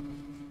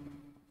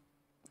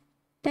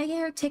 Did I get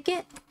her a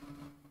ticket?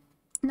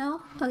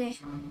 No? Okay.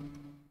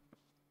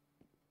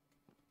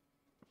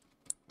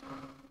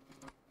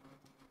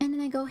 And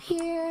then I go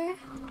here.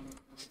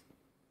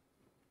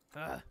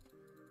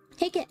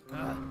 Take it.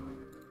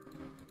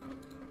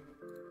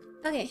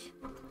 Okay.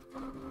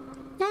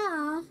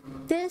 Now,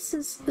 this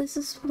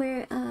is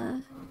where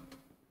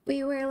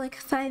we were like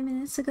 5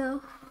 minutes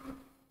ago.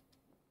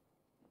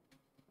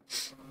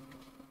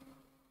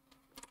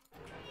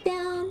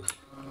 Down.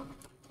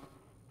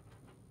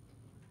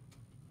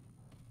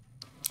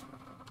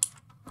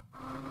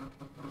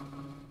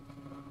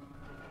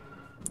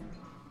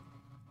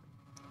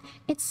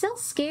 It still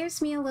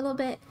scares me a little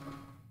bit.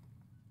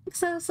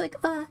 So I was like,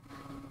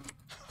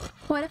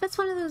 what if it's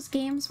one of those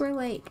games where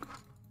like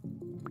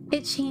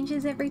it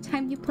changes every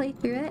time you play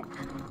through it?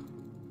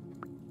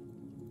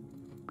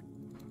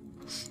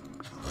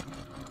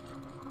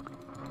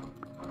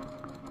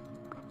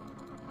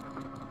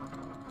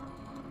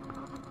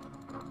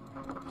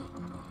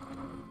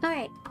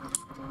 Alright.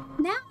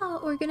 Now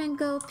we're gonna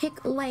go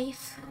pick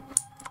life.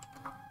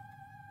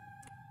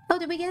 Oh,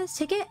 did we get his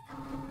ticket?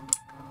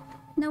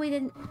 No, we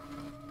didn't.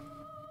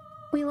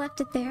 We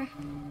left it there.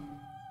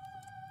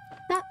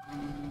 Ah.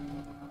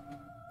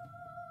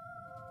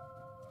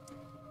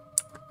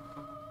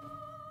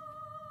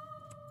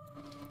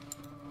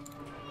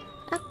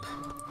 Up.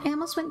 I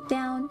almost went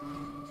down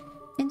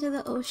into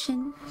the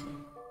ocean.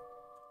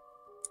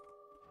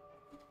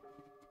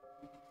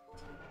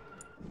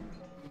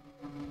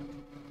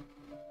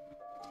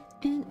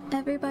 And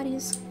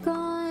everybody's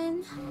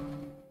gone.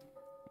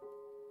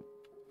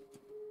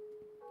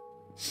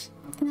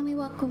 And then we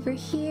walk over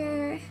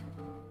here.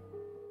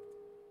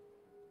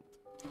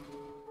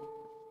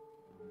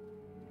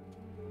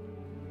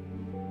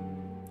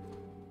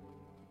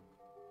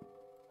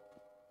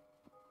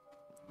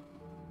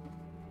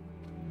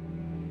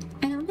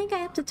 I don't think I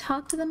have to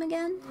talk to them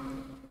again.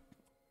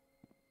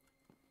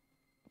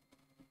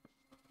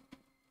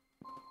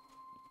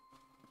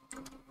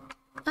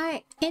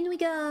 Alright, in we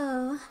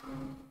go.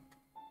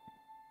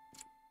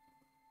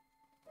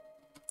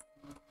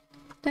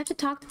 Do I have to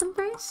talk to them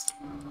first?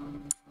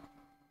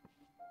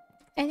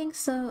 I think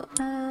so.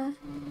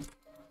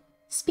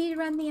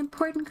 Speedrun the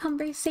important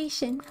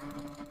conversation.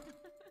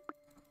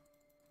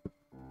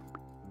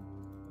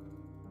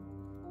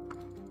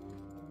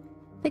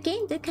 The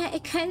game did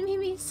it kind of made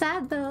me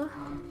sad though.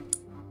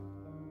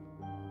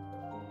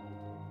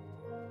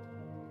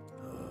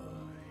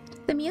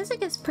 The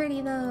music is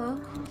pretty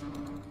though.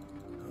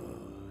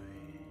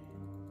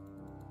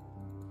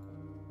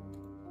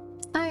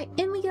 Alright,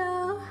 in we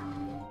go.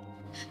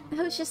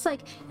 I was just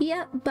like,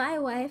 yep, yeah, bye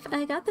wife.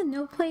 I got the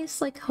no place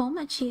like home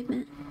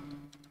achievement.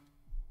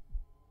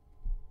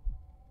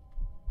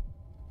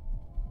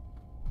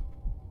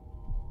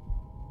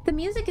 The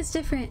music is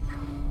different.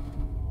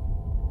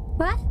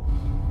 What?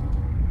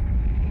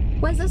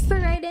 Was this the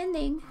right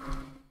ending?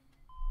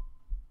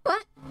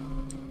 What?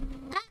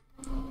 Ah.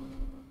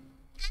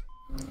 Ah.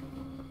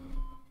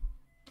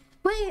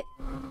 Wait.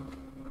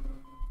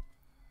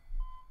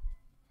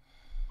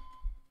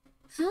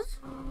 Huh?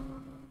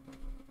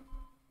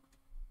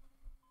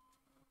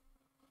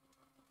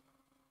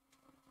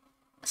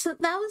 So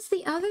that was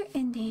the other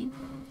ending.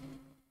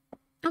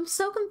 I'm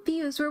so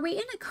confused. Were we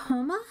in a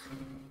coma?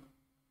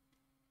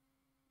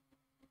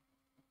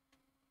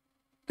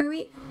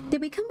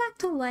 Did we come back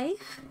to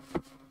life?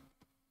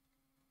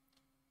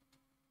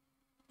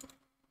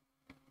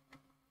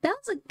 That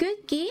was a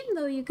good game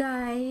though, you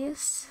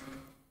guys.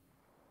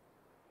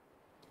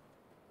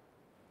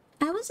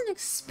 I wasn't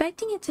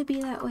expecting it to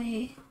be that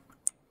way.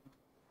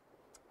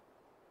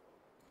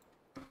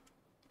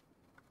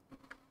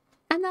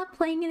 I'm not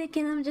playing it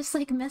again, I'm just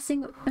like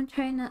messing with, I'm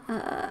trying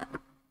to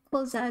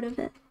close out of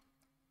it.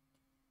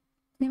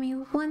 Give me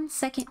 1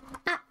 second.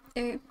 Ah,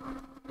 there.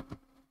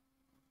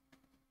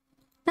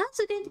 That was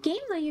a good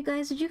game though, you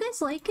guys. Did you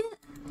guys like it?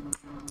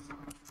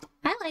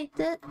 I liked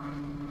it.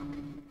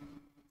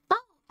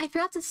 Oh, I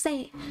forgot to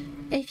say,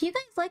 if you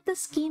guys like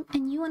this game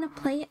and you want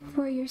to play it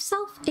for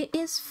yourself, it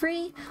is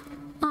free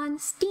on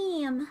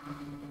Steam.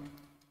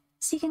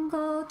 So you can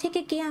go take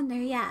a gander,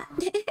 yeah.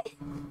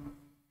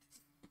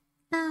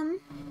 Oh,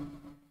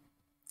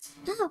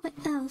 what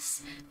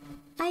else?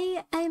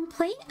 I'm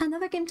playing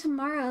another game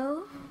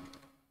tomorrow.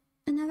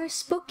 Another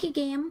spooky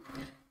game.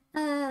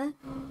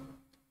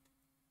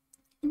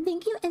 And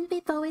thank you,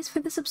 Envy always, for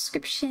the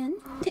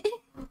subscription. But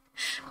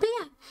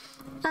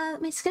yeah,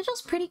 my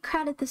schedule's pretty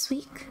crowded this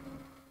week.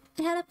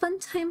 I had a fun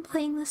time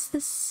playing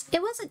this.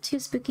 It wasn't too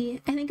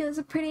spooky. I think it was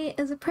a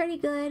pretty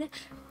good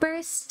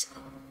first,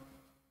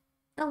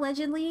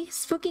 allegedly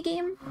spooky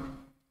game.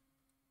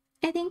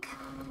 I think.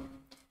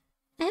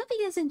 I hope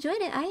you guys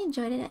enjoyed it. I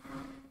enjoyed it.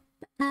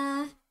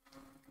 Yeah,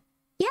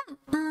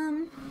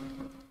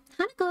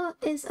 Hanako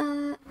is,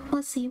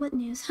 let's see, what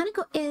news?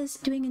 Hanako is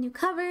doing a new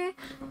cover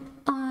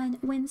on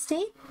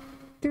Wednesday,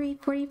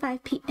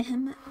 3:45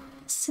 p.m.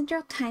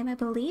 Central Time, I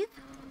believe.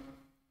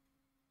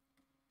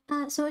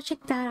 So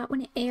check that out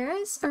when it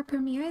airs or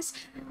premieres.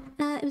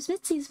 It was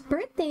Mitzy's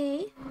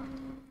birthday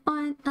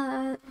on,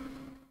 the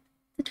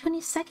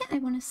 22nd, I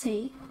want to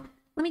say.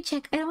 Let me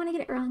check, I don't want to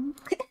get it wrong.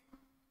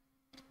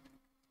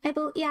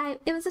 Yeah,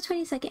 it was the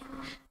 22nd.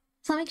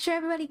 So I'll make sure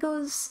everybody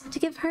goes to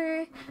give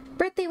her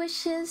birthday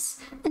wishes.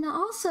 And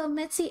also,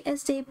 Mitzy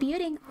is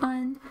debuting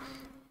on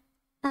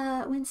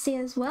Wednesday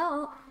as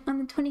well, on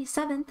the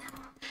 27th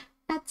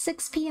at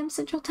 6 p.m.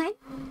 Central Time.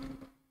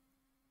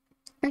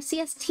 Or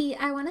CST,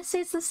 I want to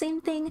say it's the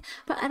same thing,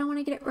 but I don't want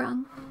to get it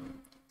wrong.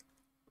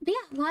 But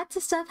yeah, lots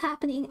of stuff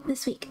happening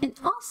this week. And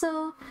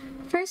also,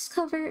 first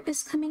cover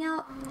is coming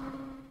out.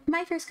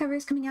 My first cover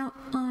is coming out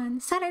on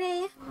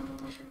Saturday.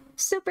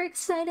 Super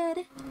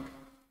excited.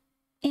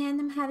 And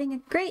I'm having a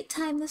great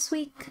time this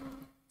week.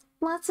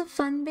 Lots of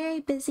fun, very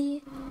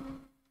busy.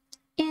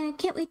 And I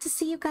can't wait to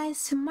see you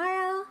guys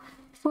tomorrow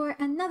for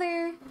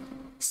another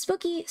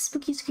spooky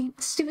stream.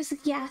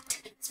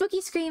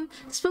 Spooky stream.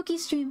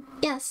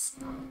 Yes.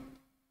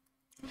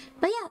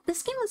 But yeah,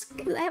 this game was,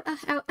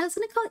 I was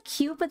gonna call it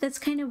cute, but that's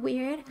kind of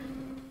weird.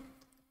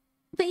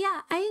 But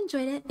yeah, I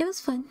enjoyed it. It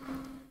was fun.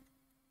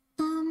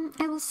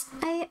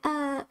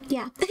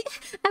 Yeah.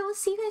 I will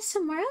see you guys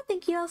tomorrow.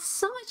 Thank you all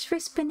so much for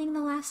spending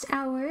the last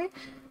hour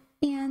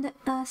and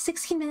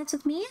 16 minutes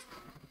with me.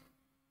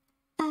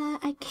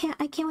 I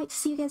can't wait to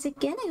see you guys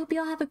again. I hope you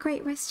all have a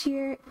great rest of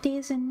your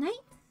days and nights.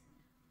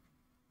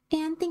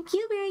 And thank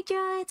you,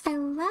 Berrydroids. I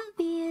love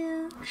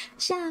you.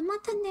 じゃあま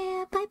た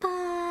ね。バイ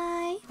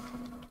バイ。